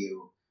stay with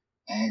you,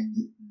 and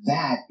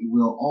that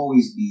will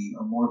always be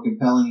a more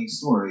compelling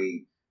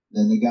story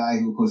than the guy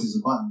who pushes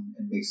a button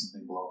and makes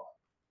something blow up.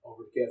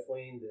 Over to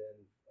Kathleen,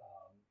 then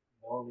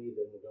Melanie,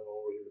 then we'll go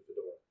over here to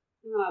Fedora.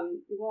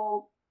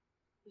 Well,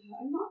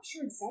 I'm not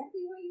sure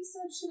exactly what you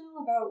said,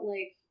 Chanel, about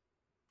like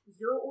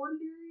your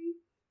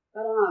ordinary,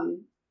 but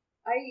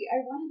I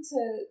wanted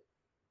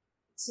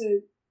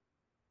to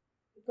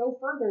go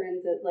further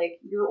in that like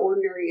your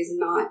ordinary is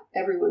not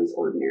everyone's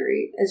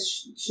ordinary. As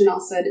Chanel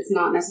said, it's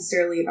not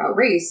necessarily about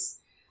race.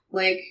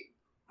 Like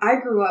I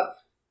grew up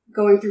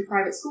going through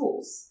private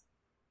schools,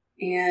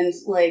 and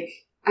like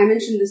I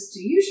mentioned this to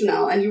you,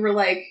 Chanel, and you were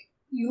like,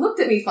 you looked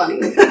at me funny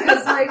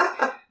because like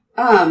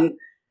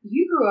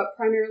you grew up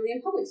primarily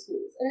in public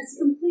schools, and it's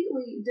a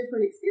completely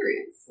different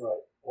experience.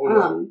 Right.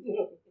 Oh,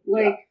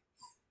 yeah.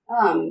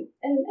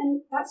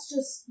 And that's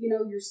just,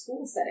 your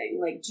school setting.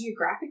 Like,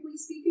 geographically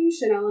speaking,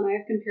 Chanel and I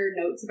have compared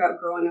notes about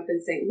growing up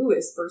in St.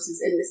 Louis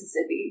versus in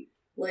Mississippi.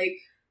 Like,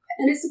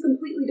 and it's a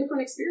completely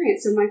different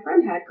experience than my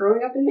friend had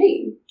growing up in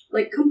Maine.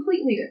 Like,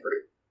 completely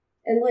different.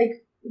 And,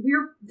 like,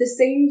 we're the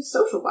same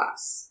social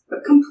class,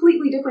 but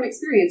completely different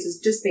experiences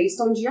just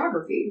based on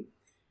geography.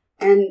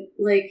 And,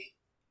 like,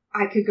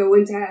 I could go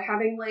into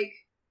having, like,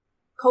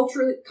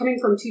 culture coming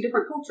from two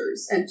different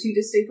cultures and two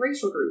distinct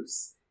racial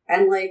groups.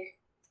 And, like,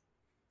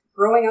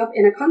 growing up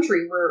in a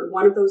country where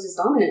one of those is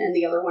dominant and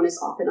the other one is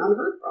often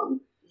unheard from.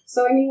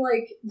 So, I mean,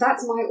 like,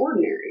 that's my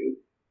ordinary.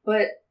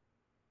 But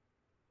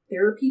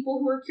there are people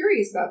who are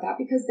curious about that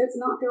because that's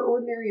not their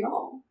ordinary at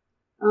all.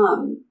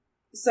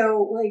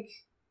 So, like,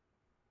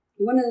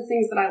 one of the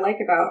things that I like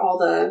about all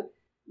the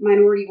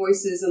minority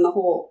voices and the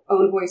whole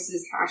own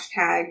voices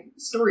hashtag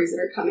stories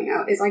that are coming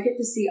out is I get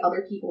to see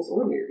other people's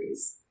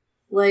ordinaries.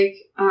 Like,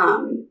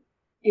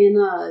 in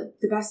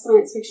the best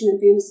science fiction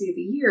and fantasy of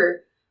the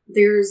year,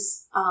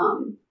 there's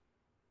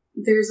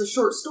a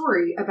short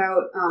story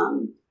about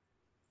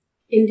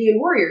Indian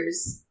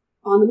warriors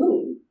on the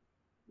moon,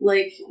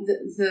 like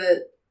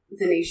the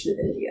nation of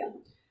India.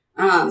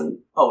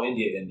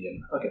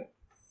 Indian. Okay.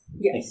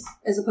 Yes,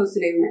 as opposed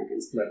to Native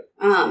Americans.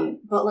 Right.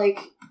 But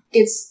like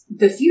it's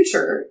the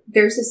future,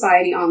 their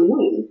society on the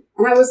moon,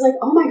 and I was like,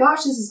 oh my gosh,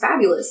 this is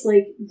fabulous!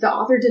 Like the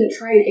author didn't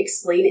try and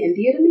explain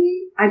India to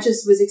me. I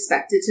just was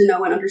expected to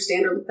know and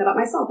understand or look that up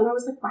myself, and I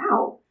was like,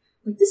 wow,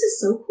 like this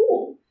is so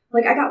cool.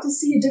 Like, I got to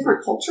see a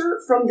different culture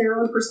from their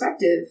own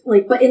perspective,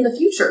 like, but in the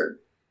future.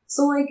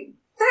 So, like,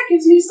 that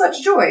gives me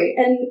such joy.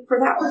 And for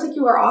that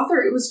particular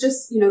author, it was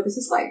just, this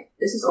is life.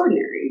 This is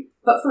ordinary.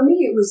 But for me,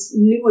 it was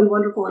new and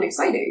wonderful and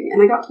exciting,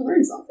 and I got to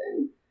learn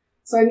something.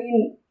 So, I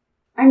mean,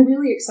 I'm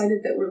really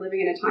excited that we're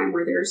living in a time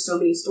where there are so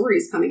many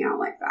stories coming out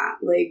like that.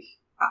 Like,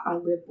 I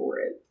live for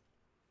it.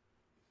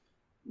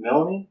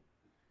 Melanie?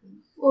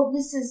 Well,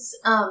 this is,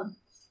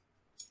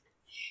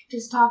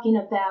 just talking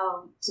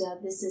about,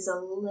 this is a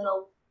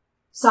little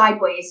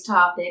sideways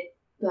topic,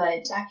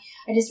 but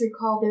I just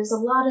recall there's a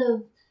lot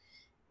of,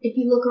 if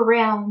you look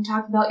around and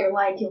talk about your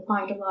life, you'll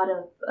find a lot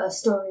of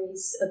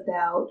stories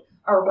about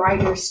a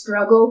writer's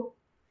struggle.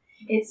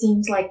 It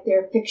seems like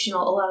they're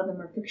fictional. A lot of them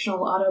are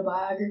fictional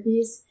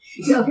autobiographies.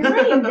 So if you're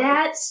writing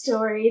that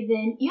story,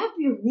 then you have to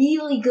be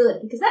really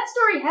good, because that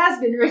story has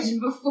been written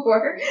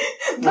before,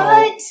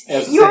 but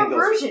your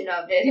version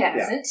of it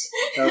hasn't.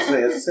 Yeah. I was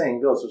saying, as the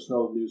saying goes, there's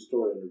no new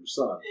story under the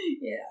sun.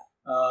 Yeah.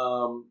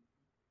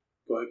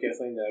 Go ahead,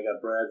 Kathleen, then I got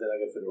Brad, then I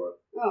got Fedora.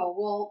 Oh,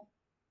 well,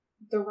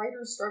 the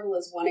writer's struggle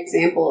is one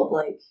example of,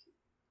 like,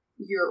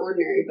 your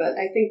ordinary, but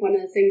I think one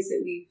of the things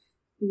that we've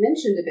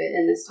mentioned a bit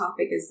in this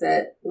topic is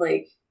that,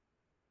 like,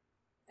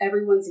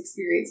 everyone's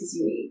experience is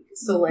unique.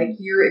 So, like,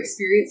 your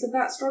experience of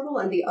that struggle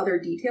and the other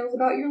details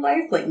about your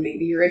life, like,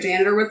 maybe you're a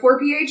janitor with 4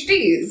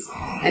 PhDs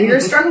and you're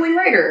a struggling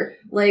writer.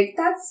 Like,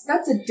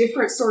 that's a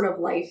different sort of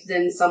life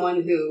than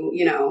someone who,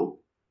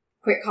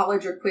 quit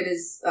college or quit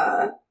his,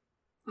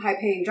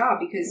 high-paying job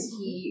because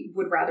he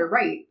would rather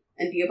write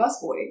and be a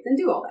busboy than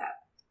do all that.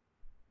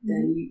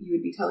 Then you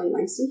would be telling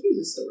Langston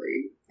Hughes'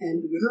 story,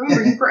 and we would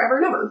remember you forever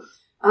and ever.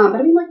 But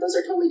I mean, like, those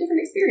are totally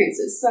different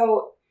experiences.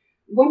 So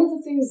one of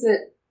the things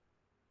that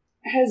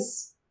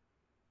has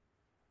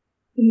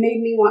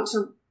made me want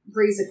to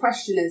raise a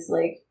question is,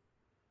 like,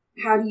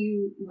 how do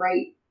you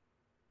write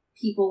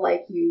people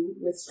like you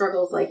with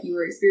struggles like you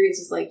or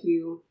experiences like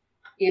you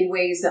in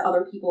ways that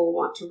other people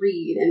want to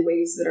read, in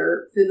ways that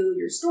are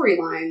familiar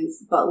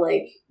storylines, but,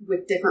 like,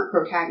 with different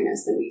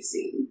protagonists than we've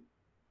seen?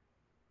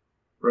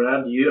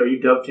 Brad, are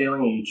you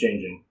dovetailing or are you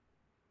changing?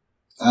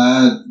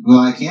 Well,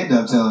 I can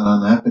dovetail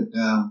on that, but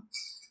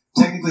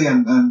technically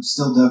I'm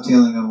still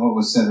dovetailing on what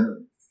was said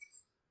earlier.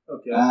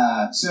 Okay.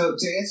 So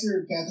to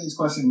answer Kathleen's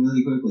question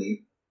really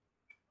quickly,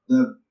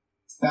 the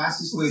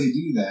fastest way to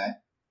do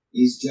that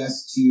is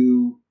just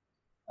to,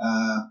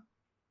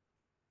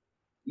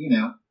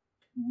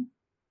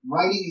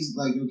 writing is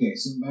like, okay,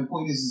 so my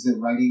point is that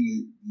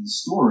writing these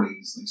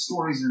stories, like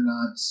stories are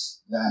not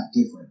that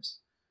different.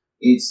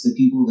 It's the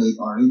people that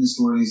are in the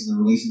stories and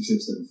the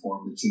relationships that have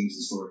formed that change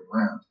the story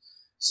around.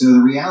 So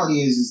the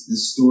reality is the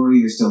story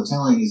you're still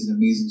telling is an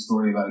amazing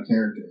story about a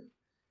character.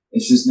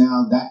 It's just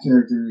now that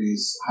character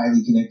is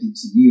highly connected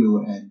to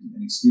you and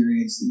an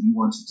experience that you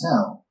want to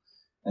tell.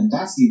 And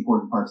that's the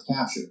important part to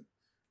capture.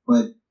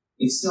 But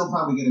it's still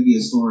probably going to be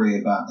a story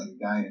about like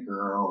a guy and a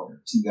girl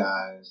or two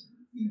guys, or,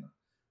 you know,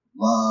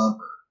 love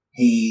or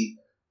hate,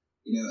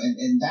 you know,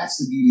 and that's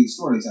the beauty of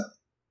storytelling.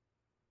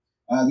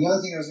 The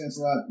other thing I was going to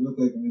throw out real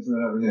quick, I'm going to throw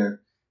it over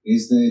here,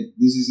 is that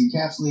this is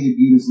encapsulated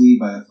beautifully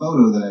by a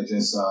photo that I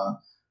just saw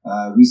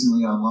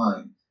recently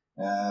online,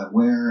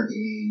 where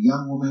a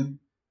young woman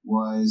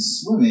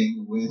was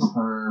swimming with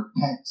her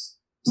pet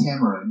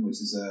tamarin,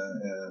 which is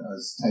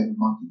a type of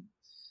monkey.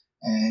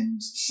 And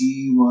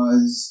she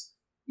was,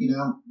 you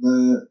know,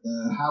 the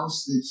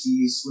house that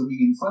she is swimming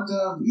in front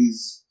of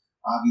is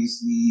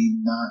obviously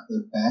not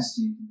the best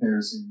in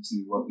comparison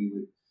to what we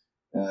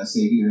would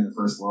say here in the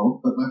first world.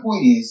 But my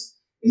point is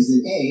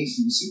that A,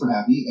 she was super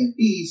happy, and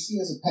B, she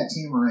has a pet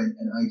tamarin,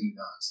 and I do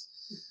not.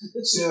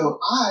 So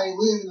I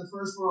live in the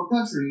first world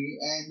country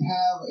and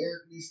have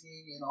air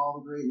conditioning and all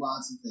the great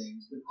lots of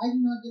things, but I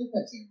do not get a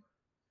pet tamarin.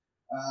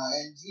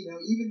 And, you know,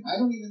 I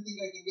don't even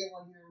think I can get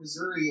one here in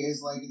Missouri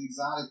as like an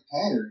exotic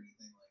pet or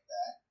anything like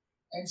that.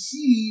 And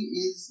she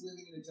is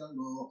living in a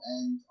jungle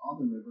and on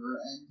the river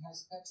and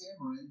has a pet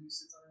tamarin who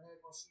sits on her head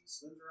while she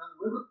swims around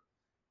the river.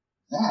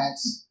 That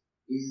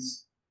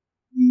is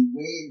the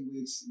way in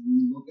which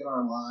we look at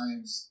our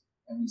lives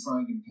and we try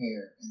and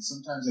compare. And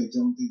sometimes I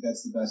don't think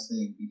that's the best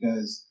thing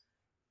because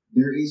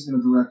there is no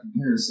direct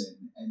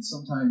comparison. And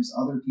sometimes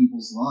other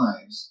people's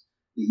lives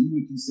that you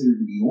would consider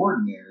to be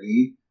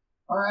ordinary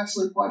are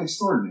actually quite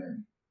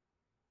extraordinary.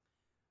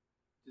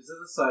 Just as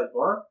a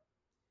sidebar,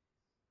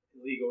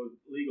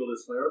 legal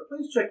disclaimer,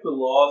 please check the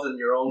laws in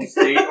your own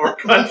state or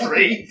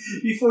country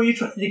before you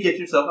try to get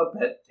yourself a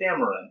pet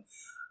tamarin.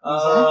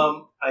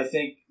 Exactly. I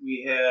think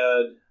we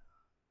had...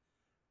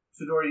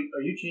 Fedora,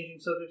 are you changing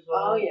subjects?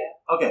 Oh, yeah.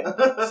 Okay,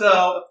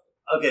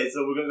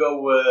 so we're going to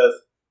go with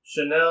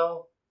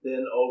Chanel,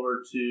 then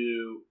over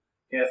to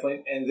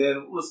Kathleen, and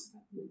then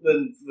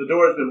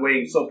Fedora's been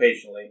waiting so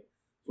patiently.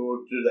 So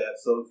we'll do that.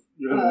 So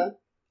you're gonna.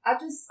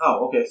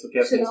 Oh, okay. So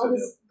Kathleen, Chanel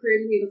just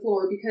granted me the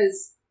floor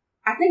because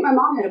I think my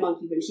mom had a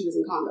monkey when she was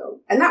in Congo,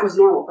 and that was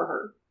normal for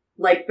her.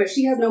 Like, but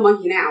she has no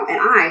monkey now,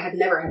 and I have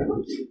never had a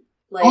monkey.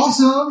 Like,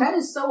 awesome. That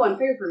is so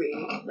unfair for me.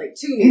 Like,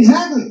 to me,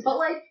 exactly. But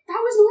like,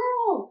 that was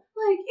normal.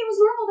 Like, it was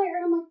normal there,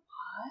 and I'm like,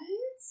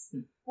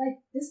 what? Like,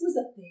 this was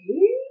a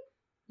thing?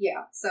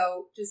 Yeah.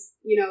 So just,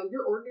 you know,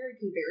 your ordinary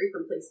can vary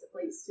from place to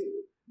place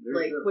too.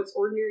 Like, what's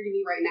ordinary to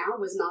me right now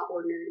was not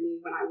ordinary to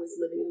me when I was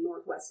living in the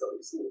Northwest going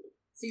to school.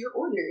 So your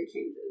ordinary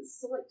changes.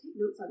 So, like, take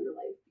notes on your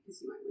life because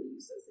you might want to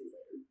use those things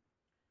later.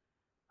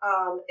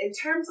 In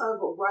terms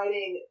of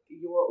writing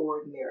your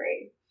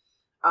ordinary,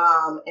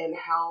 and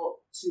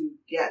how to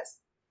get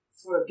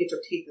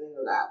your teeth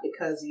into that,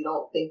 because you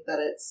don't think that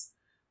it's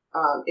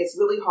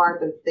really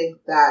hard to think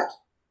that,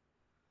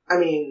 I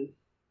mean,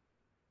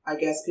 I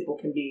guess people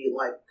can be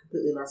like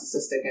completely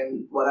narcissistic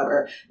and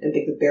whatever and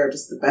think that they're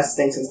just the best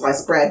thing since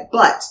sliced bread.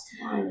 But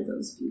why are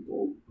those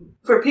people?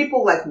 For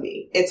people like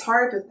me, it's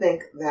hard to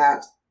think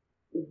that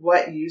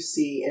what you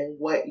see and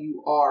what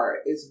you are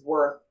is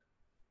worth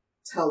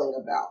telling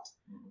about.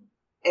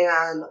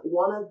 And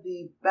one of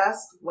the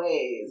best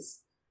ways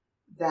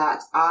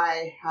that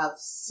I have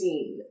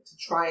seen to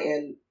try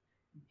and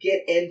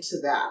get into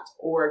that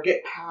or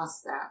get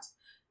past that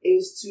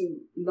is to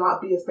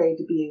not be afraid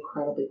to be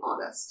incredibly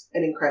honest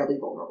and incredibly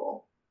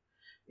vulnerable.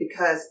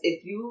 Because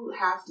if you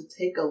have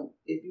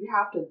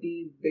to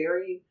be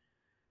very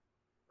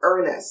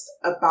earnest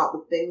about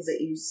the things that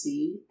you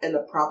see and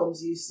the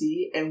problems you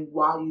see and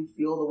why you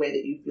feel the way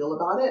that you feel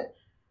about it,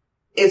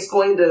 it's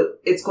going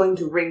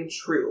to ring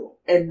true.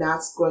 And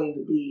that's going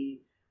to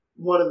be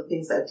one of the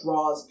things that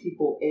draws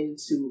people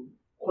into,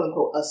 quote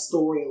unquote, a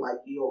story like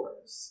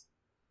yours.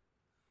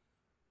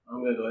 I'm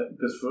going to go ahead,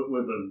 because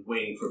we've been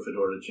waiting for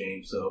Fedora to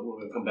change, so we're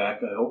going to come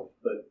back, I hope,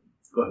 but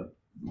go ahead.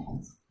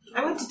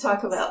 I want to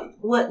talk about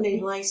what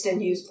made Langston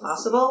Hughes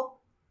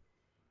possible.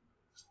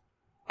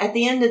 At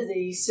the end of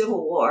the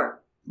Civil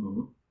War,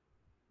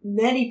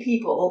 many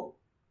people,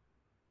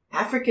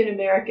 African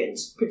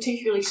Americans,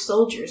 particularly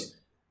soldiers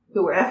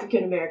who were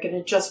African American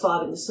and just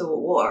fought in the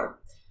Civil War,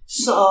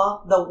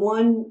 saw the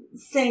one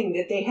thing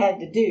that they had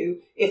to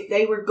do if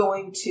they were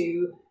going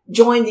to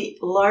join the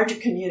larger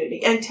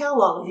community and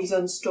tell all of these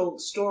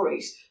untold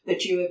stories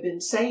that you have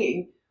been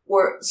saying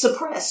were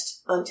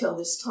suppressed until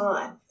this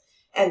time.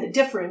 And the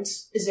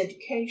difference is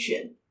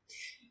education.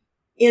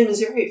 In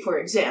Missouri, for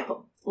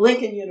example,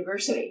 Lincoln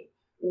University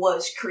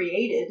was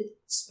created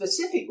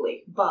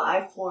specifically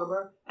by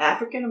former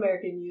African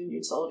American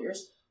Union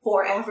soldiers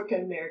for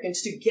African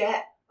Americans to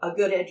get a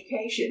good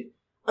education,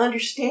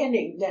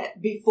 understanding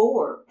that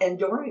before and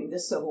during the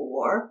Civil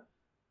War,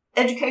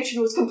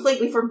 education was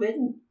completely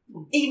forbidden.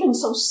 Even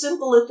so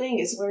simple a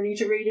thing as learning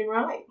to read and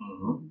write.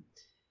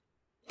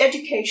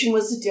 education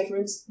was the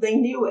difference. They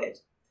knew it.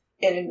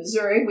 And in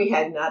Missouri, we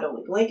had not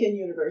only Lincoln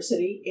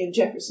University in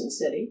Jefferson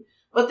City,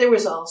 but there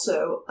was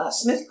also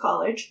Smith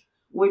College,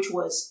 which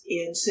was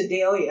in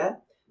Sedalia,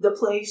 the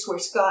place where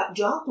Scott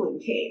Joplin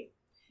came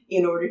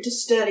in order to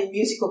study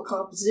musical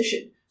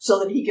composition so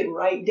that he could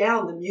write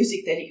down the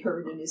music that he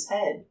heard in his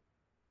head.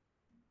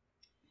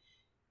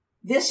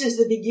 This is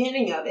the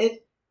beginning of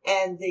it,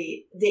 and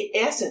the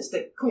essence,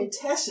 the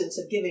quintessence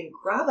of giving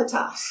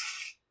gravitas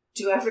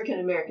to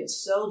African-American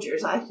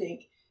soldiers, I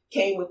think,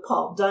 came with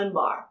Paul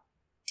Dunbar.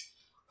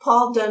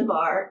 Paul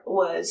Dunbar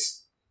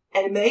was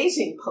an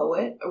amazing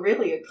poet,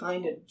 really a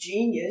kind of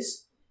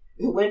genius,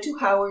 who went to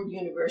Howard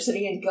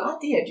University and got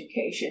the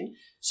education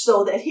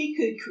so that he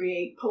could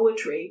create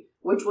poetry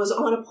which was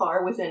on a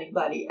par with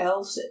anybody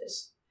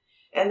else's.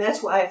 And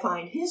that's why I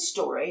find his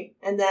story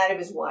and that of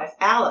his wife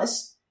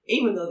Alice,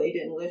 even though they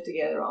didn't live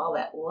together all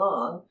that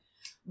long,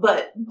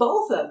 but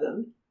both of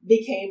them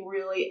became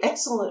really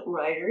excellent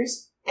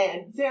writers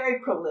and very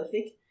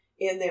prolific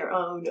in their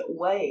own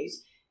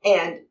ways.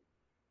 And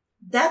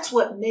that's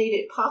what made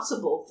it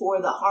possible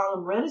for the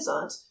Harlem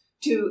Renaissance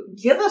to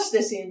give us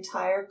this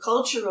entire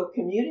cultural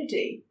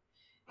community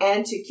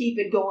and to keep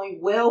it going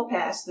well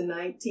past the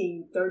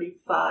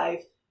 1935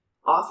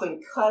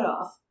 often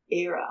cutoff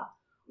era,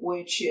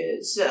 which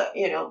is,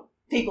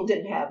 people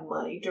didn't have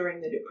money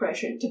during the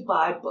Depression to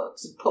buy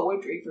books and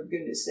poetry, for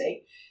goodness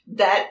sake.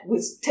 That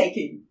was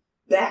taking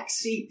back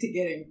seat to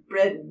getting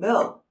bread and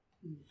milk.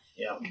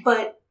 Yeah.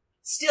 But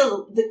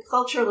still, the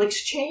cultural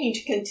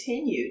exchange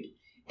continued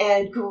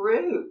and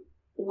grew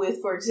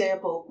with, for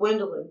example,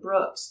 Gwendolyn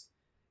Brooks,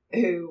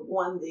 who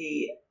won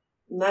the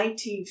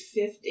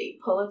 1950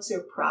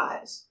 Pulitzer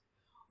Prize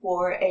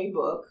for a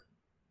book,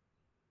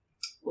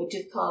 which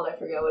is called, I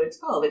forget what it's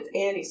called, it's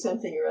Annie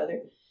something or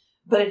other.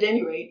 But at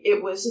any rate,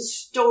 it was a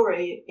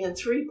story in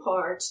 3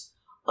 parts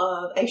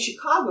of a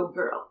Chicago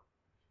girl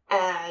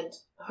and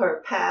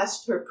her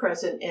past, her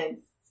present, and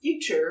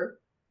future,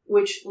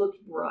 which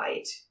looked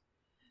bright,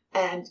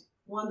 and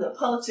won the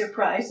Pulitzer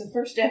Prize, the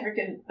first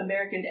African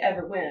American to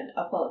ever win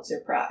a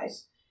Pulitzer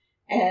Prize.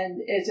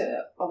 And it's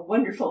a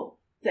wonderful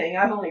thing.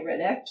 I've only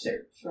read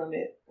excerpts from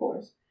it, of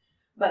course.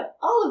 But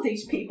all of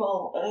these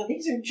people,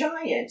 these are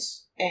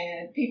giants,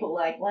 and people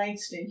like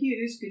Langston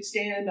Hughes could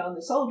stand on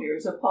the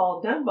shoulders of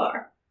Paul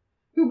Dunbar,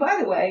 who,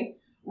 by the way,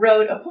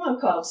 wrote a poem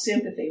called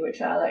Sympathy,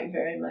 which I like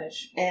very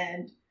much.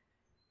 And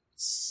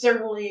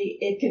certainly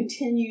it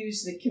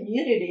continues the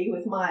community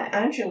with Maya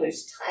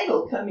Angelou's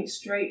title coming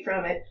straight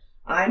from it,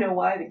 I Know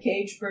Why the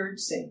Caged Bird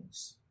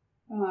Sings.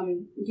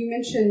 You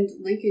mentioned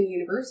Lincoln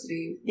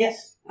University.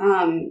 Yes.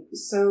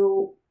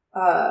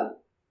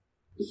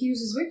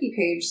 Hughes's wiki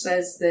page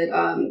says that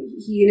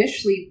he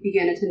initially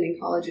began attending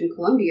college in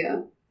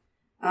Columbia,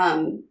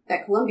 but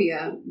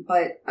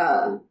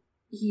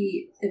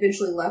he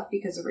eventually left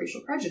because of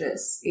racial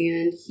prejudice,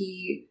 and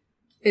he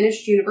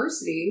finished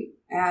university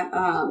at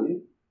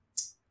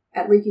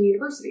Lincoln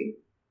University.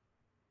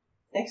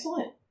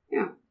 Excellent.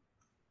 Yeah.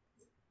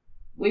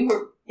 We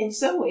were, in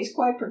some ways,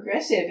 quite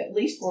progressive, at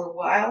least for a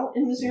while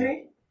in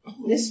Missouri.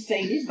 This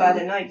faded by the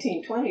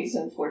 1920s,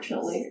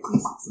 unfortunately.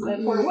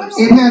 But for a while,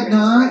 it had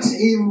not.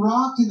 It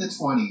rocked in the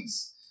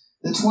 20s.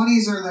 The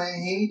 20s are the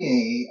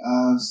heyday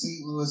of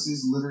St.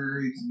 Louis's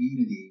literary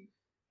community.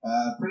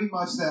 Pretty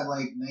much that,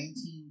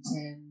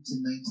 1910 to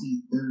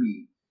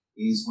 1930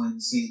 is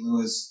when St.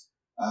 Louis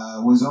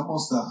was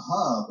almost the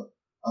hub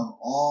of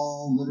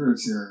all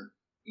literature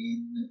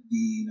in the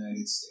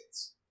United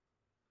States.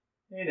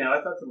 Hey, now,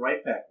 I thought the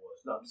Right Pack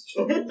was. No, I'm just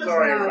joking.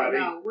 Sorry, everybody.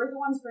 No, we're the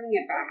ones bringing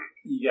it back.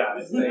 You got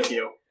it. Thank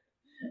you.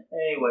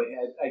 Anyway,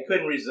 I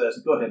couldn't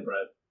resist. Go ahead,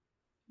 Brad.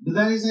 But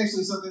that is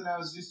actually something I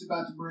was just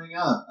about to bring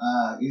up,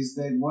 is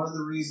that one of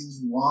the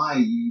reasons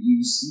why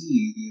you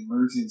see the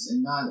emergence,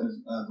 and not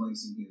of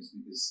Langston Hughes,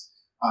 because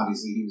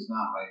obviously he was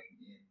not writing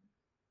in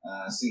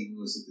St.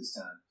 Louis at this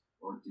time,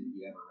 or did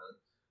he ever really?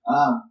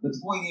 But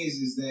the point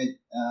is that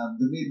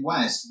the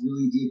Midwest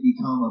really did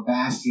become a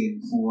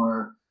bastion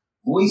for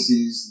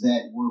voices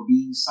that were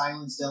being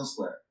silenced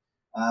elsewhere.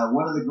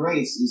 One of the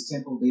greats is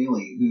Temple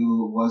Bailey,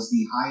 who was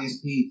the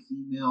highest paid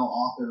female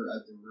author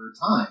at her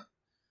time.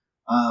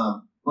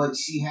 But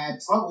she had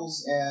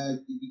troubles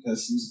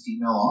because she was a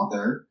female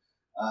author.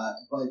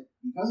 But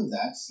because of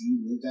that, she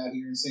lived out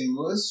here in St.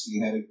 Louis. She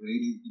had a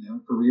great,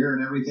 career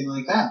and everything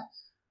like that.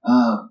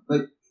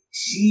 But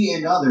she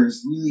and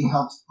others really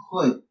helped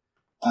put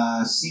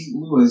St.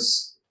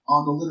 Louis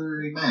on the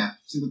literary map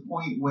to the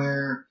point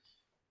where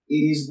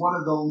it is one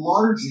of the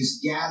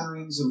largest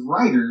gatherings of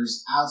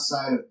writers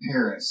outside of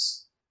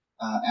Paris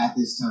at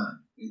this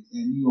time,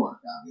 in New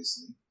York,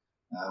 obviously,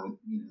 with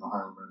the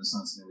Harlem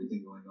Renaissance and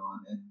everything going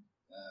on, and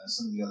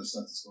some of the other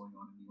stuff that's going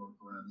on in New York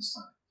around this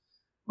time.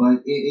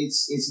 But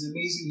it's an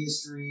amazing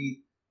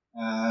history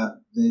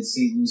that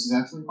St. Louis is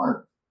actually part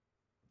of.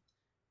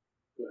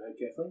 Go ahead,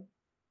 Kathleen.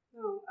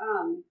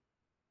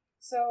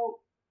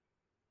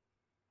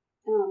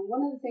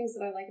 One of the things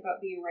that I like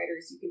about being a writer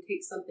is you can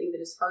take something that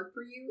is hard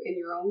for you in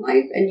your own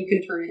life and you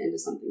can turn it into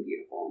something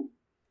beautiful.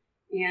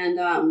 And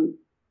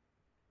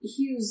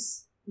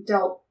Hughes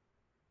dealt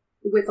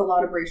with a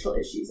lot of racial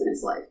issues in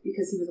his life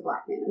because he was a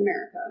black man in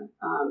America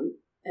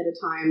at a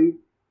time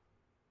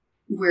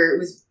where it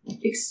was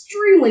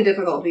extremely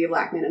difficult to be a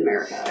black man in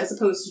America, as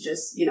opposed to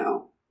just,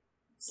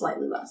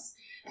 slightly less.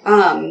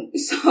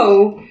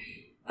 So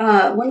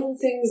one of the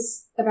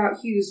things about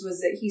Hughes was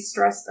that he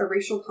stressed a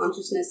racial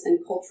consciousness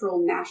and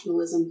cultural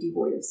nationalism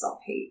devoid of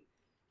self-hate.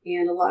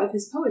 And a lot of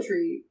his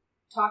poetry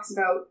talks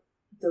about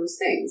those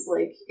things.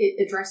 Like,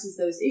 it addresses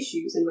those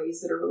issues in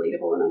ways that are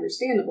relatable and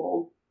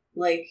understandable.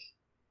 Like,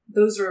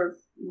 those are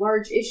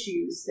large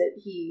issues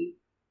that he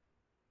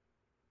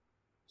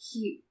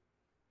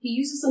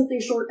uses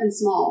something short and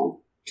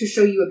small to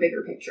show you a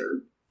bigger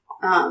picture.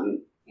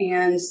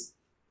 And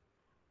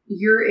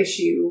your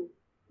issue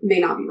may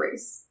not be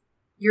race.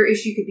 Your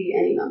issue could be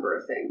any number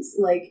of things.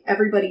 Like,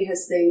 everybody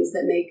has things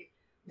that make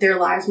their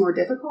lives more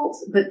difficult,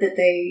 but that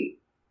they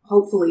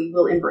hopefully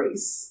will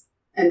embrace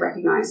and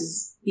recognize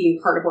as being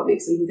part of what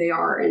makes them who they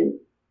are and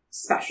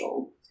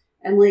special.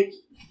 And, like,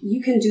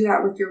 you can do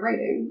that with your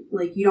writing.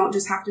 Like, you don't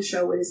just have to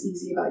show what is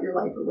easy about your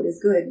life or what is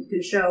good. You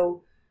can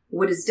show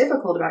what is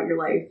difficult about your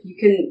life. You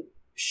can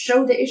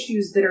show the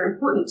issues that are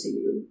important to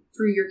you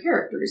through your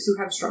characters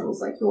who have struggles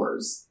like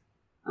yours.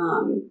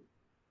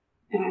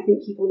 And I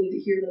think people need to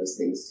hear those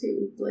things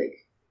too.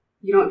 Like,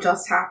 you don't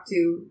just have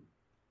to,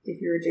 if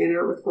you're a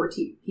janitor with 4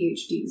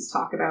 PhDs,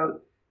 talk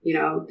about,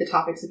 the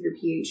topics of your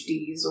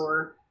PhDs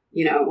or,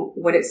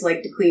 what it's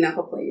like to clean up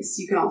a place.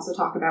 You can also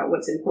talk about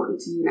what's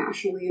important to you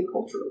nationally and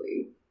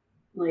culturally.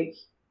 Like,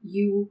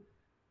 you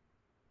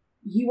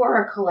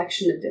are a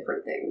collection of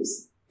different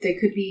things. They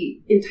could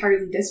be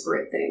entirely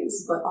disparate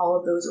things, but all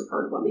of those are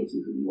part of what make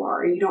you who you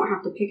are. And you don't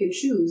have to pick and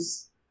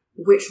choose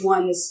which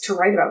ones to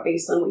write about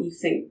based on what you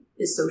think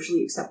is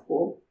socially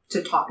acceptable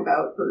to talk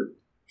about or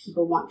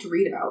people want to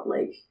read about.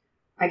 Like,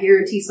 I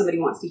guarantee somebody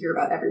wants to hear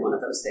about every one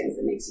of those things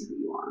that makes you who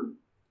you are.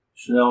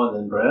 Chanel and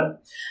then Brad?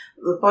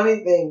 The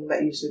funny thing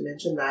that you should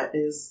mention that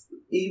is,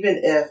 even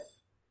if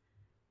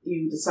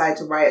you decide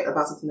to write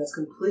about something that's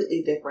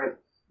completely different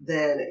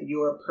than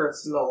your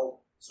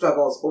personal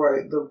struggles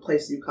or the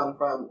place you come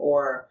from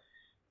or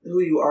who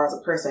you are as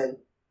a person,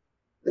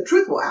 the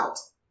truth will out.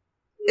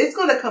 It's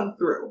going to come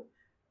through.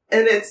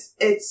 And it's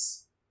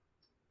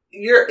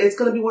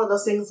going to be one of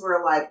those things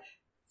where, like,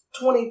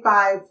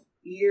 25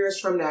 years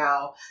from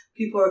now,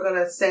 people are going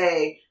to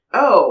say,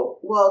 oh,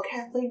 well,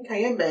 Kathleen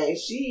Kayembe,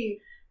 she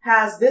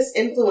has this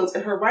influence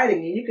in her writing,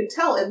 and you can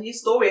tell in these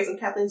stories, and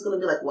Kathleen's going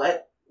to be like,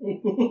 what?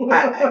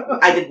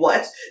 I did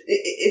what?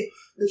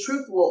 The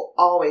truth will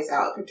always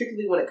out,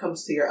 particularly when it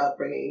comes to your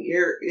upbringing.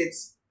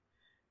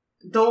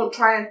 Don't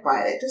try and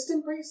fight it. Just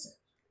embrace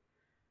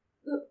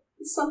it.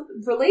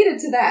 Something related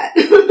to that.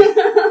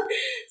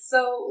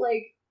 So,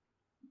 like,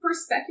 for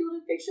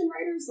speculative fiction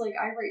writers, like,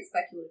 I write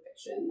speculative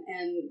fiction,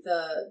 and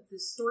the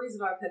stories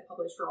that I've had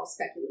published are all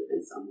speculative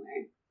in some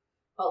way.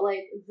 But,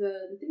 like,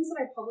 the things that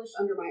I published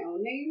under my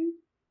own name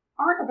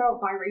aren't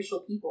about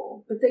biracial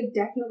people, but they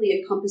definitely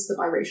encompass the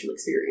biracial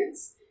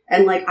experience.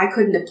 And, like, I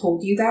couldn't have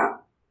told you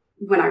that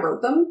when I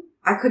wrote them.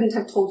 I couldn't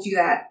have told you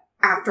that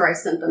after I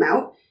sent them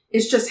out.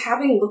 It's just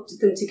having looked at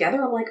them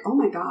together, I'm like, oh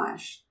my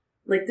gosh,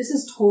 like, this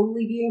is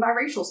totally being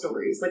biracial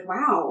stories. Like,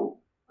 wow.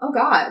 Oh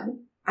God.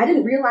 I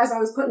didn't realize I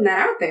was putting that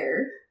out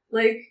there.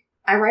 Like,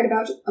 I write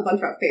about a bunch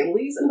about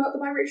families and about the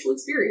biracial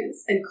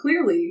experience. And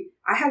clearly,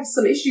 I have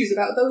some issues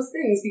about those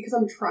things because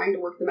I'm trying to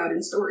work them out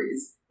in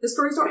stories. The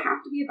stories don't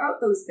have to be about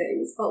those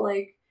things, but,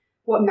 like,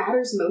 what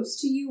matters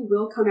most to you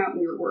will come out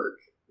in your work.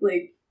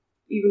 Like,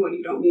 even when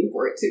you don't mean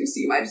for it to. So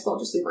you might as well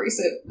just embrace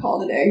it.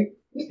 Call it a day.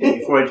 Okay,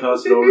 before I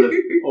toss it over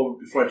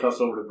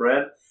to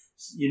Brad,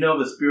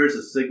 the spirits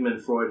of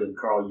Sigmund Freud and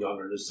Carl Jung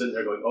are just sitting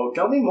there going, oh,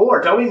 tell me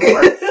more.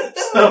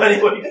 So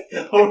anyway,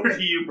 over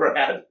to you,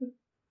 Brad.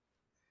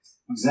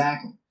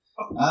 Exactly.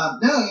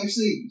 No,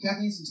 actually,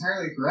 Kathleen's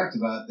entirely correct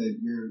about that.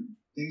 Your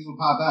things will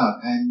pop out,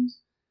 and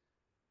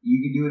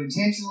you can do it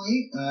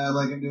intentionally,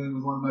 like I'm doing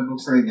with one of my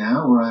books right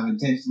now, where I'm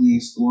intentionally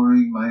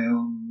exploring my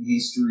own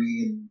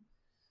history and,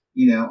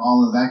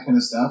 all of that kind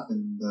of stuff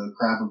and the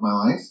craft of my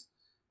life.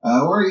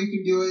 Or you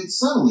can do it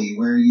subtly,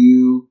 where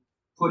you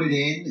put it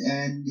in,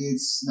 and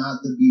it's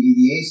not the B to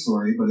the A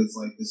story, but it's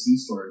like the C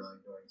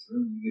storyline going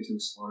through, and you get to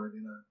explore it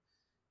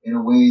in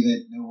a way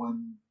that no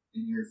one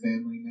in your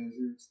family knows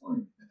you're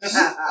exploring.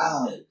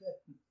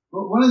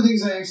 But one of the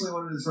things I actually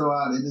wanted to throw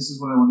out, and this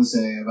is what I want to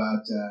say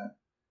about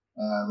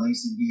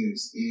Langston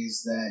Hughes,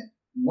 is that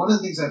one of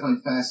the things I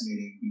find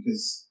fascinating,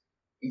 because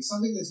it's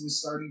something that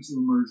was starting to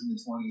emerge in the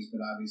 1920s,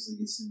 but obviously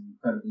gets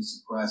incredibly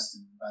suppressed,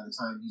 and by the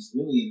time he's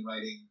really in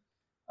writing,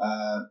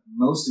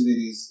 most of it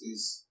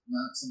is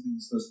not something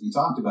that's supposed to be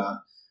talked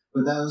about,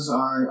 but those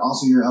are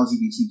also your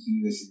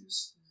LGBTQ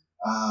issues.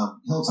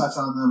 He'll touch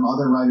on them.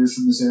 Other writers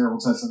from this era will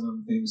touch on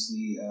them,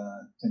 famously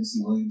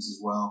Tennessee Williams as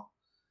well.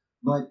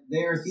 But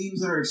they are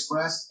themes that are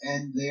expressed,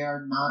 and they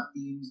are not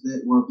themes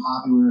that were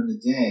popular in the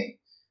day.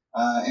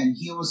 And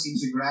he almost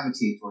seems to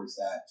gravitate towards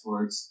that,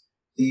 towards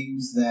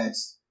things that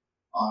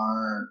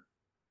are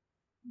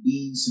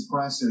being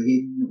suppressed or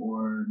hidden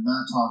or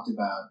not talked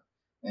about.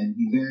 and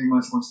he very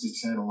much wants to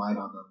shine a light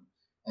on them.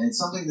 And it's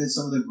something that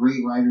some of the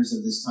great writers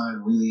of this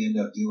time really end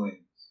up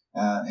doing,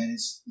 and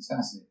it's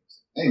fascinating.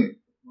 Anyway,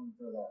 I want to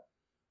throw that.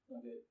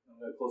 Okay, I'm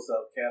going to close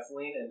out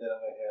Kathleen, and then I'm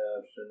going to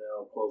have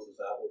Chanel close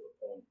us out with a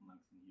poem from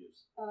Langston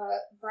Hughes.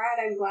 Brad,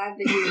 I'm glad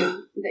that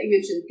you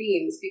mentioned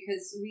themes,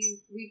 because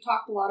we've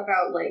talked a lot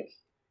about like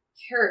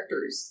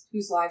characters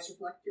whose lives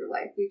reflect your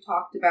life. We've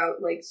talked about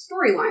like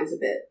storylines a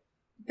bit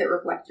that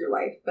reflect your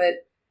life,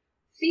 but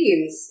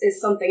themes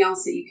is something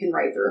else that you can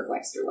write that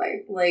reflects your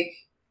life.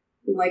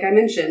 Like I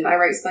mentioned, I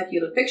write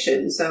speculative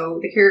fiction, so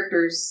the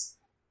characters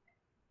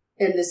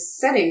and the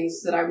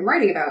settings that I'm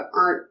writing about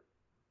aren't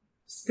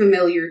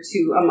familiar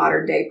to a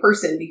modern day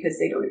person because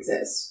they don't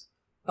exist.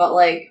 But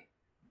like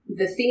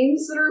the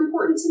themes that are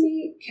important to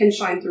me can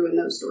shine through in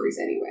those stories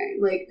anyway.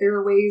 Like there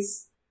are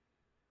ways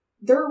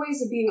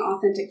of being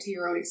authentic to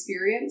your own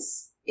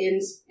experience in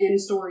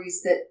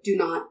stories that do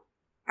not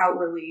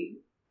outwardly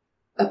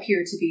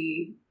appear to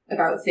be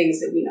about things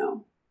that we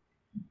know.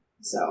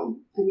 So,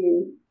 I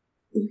mean,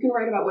 you can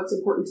write about what's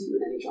important to you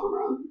in any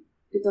genre.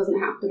 It doesn't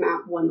have to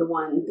map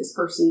one-to-one this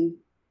person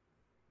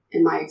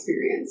in my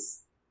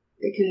experience.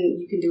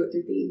 You can do it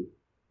through theme.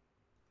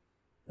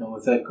 And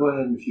with that, go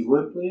ahead, if you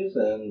would, please,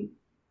 and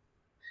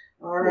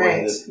all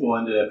right. We'll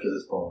end it after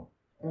this poem.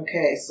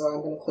 Okay, so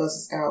I'm going to close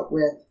this out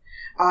with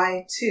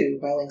I, Too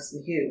by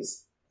Langston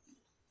Hughes.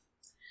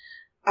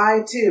 I,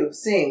 too,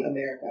 sing,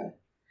 America.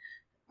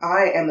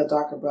 I am the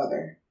darker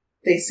brother.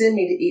 They send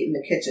me to eat in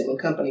the kitchen when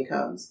company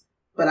comes,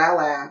 but I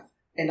laugh,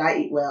 and I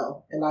eat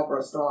well, and I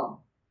grow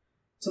strong.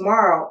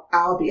 Tomorrow,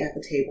 I'll be at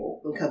the table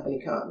when company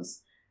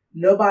comes.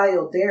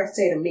 Nobody'll dare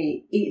say to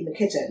me, eat in the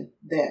kitchen,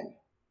 then.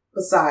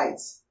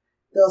 Besides,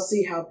 they'll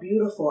see how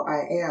beautiful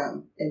I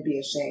am and be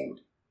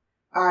ashamed.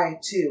 I,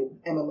 too,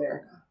 am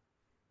America.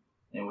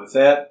 And with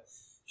that,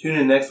 tune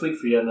in next week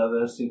for yet another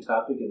interesting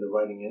topic in the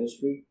writing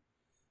industry.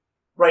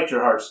 Write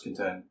your heart's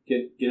content.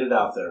 Get it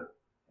out there.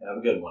 Have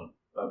a good one.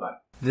 Bye-bye.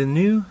 The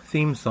new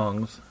theme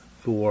songs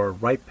for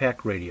Right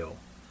Pack Radio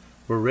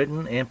were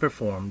written and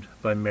performed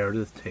by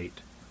Meredith Tate.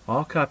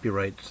 All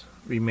copyrights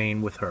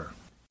remain with her.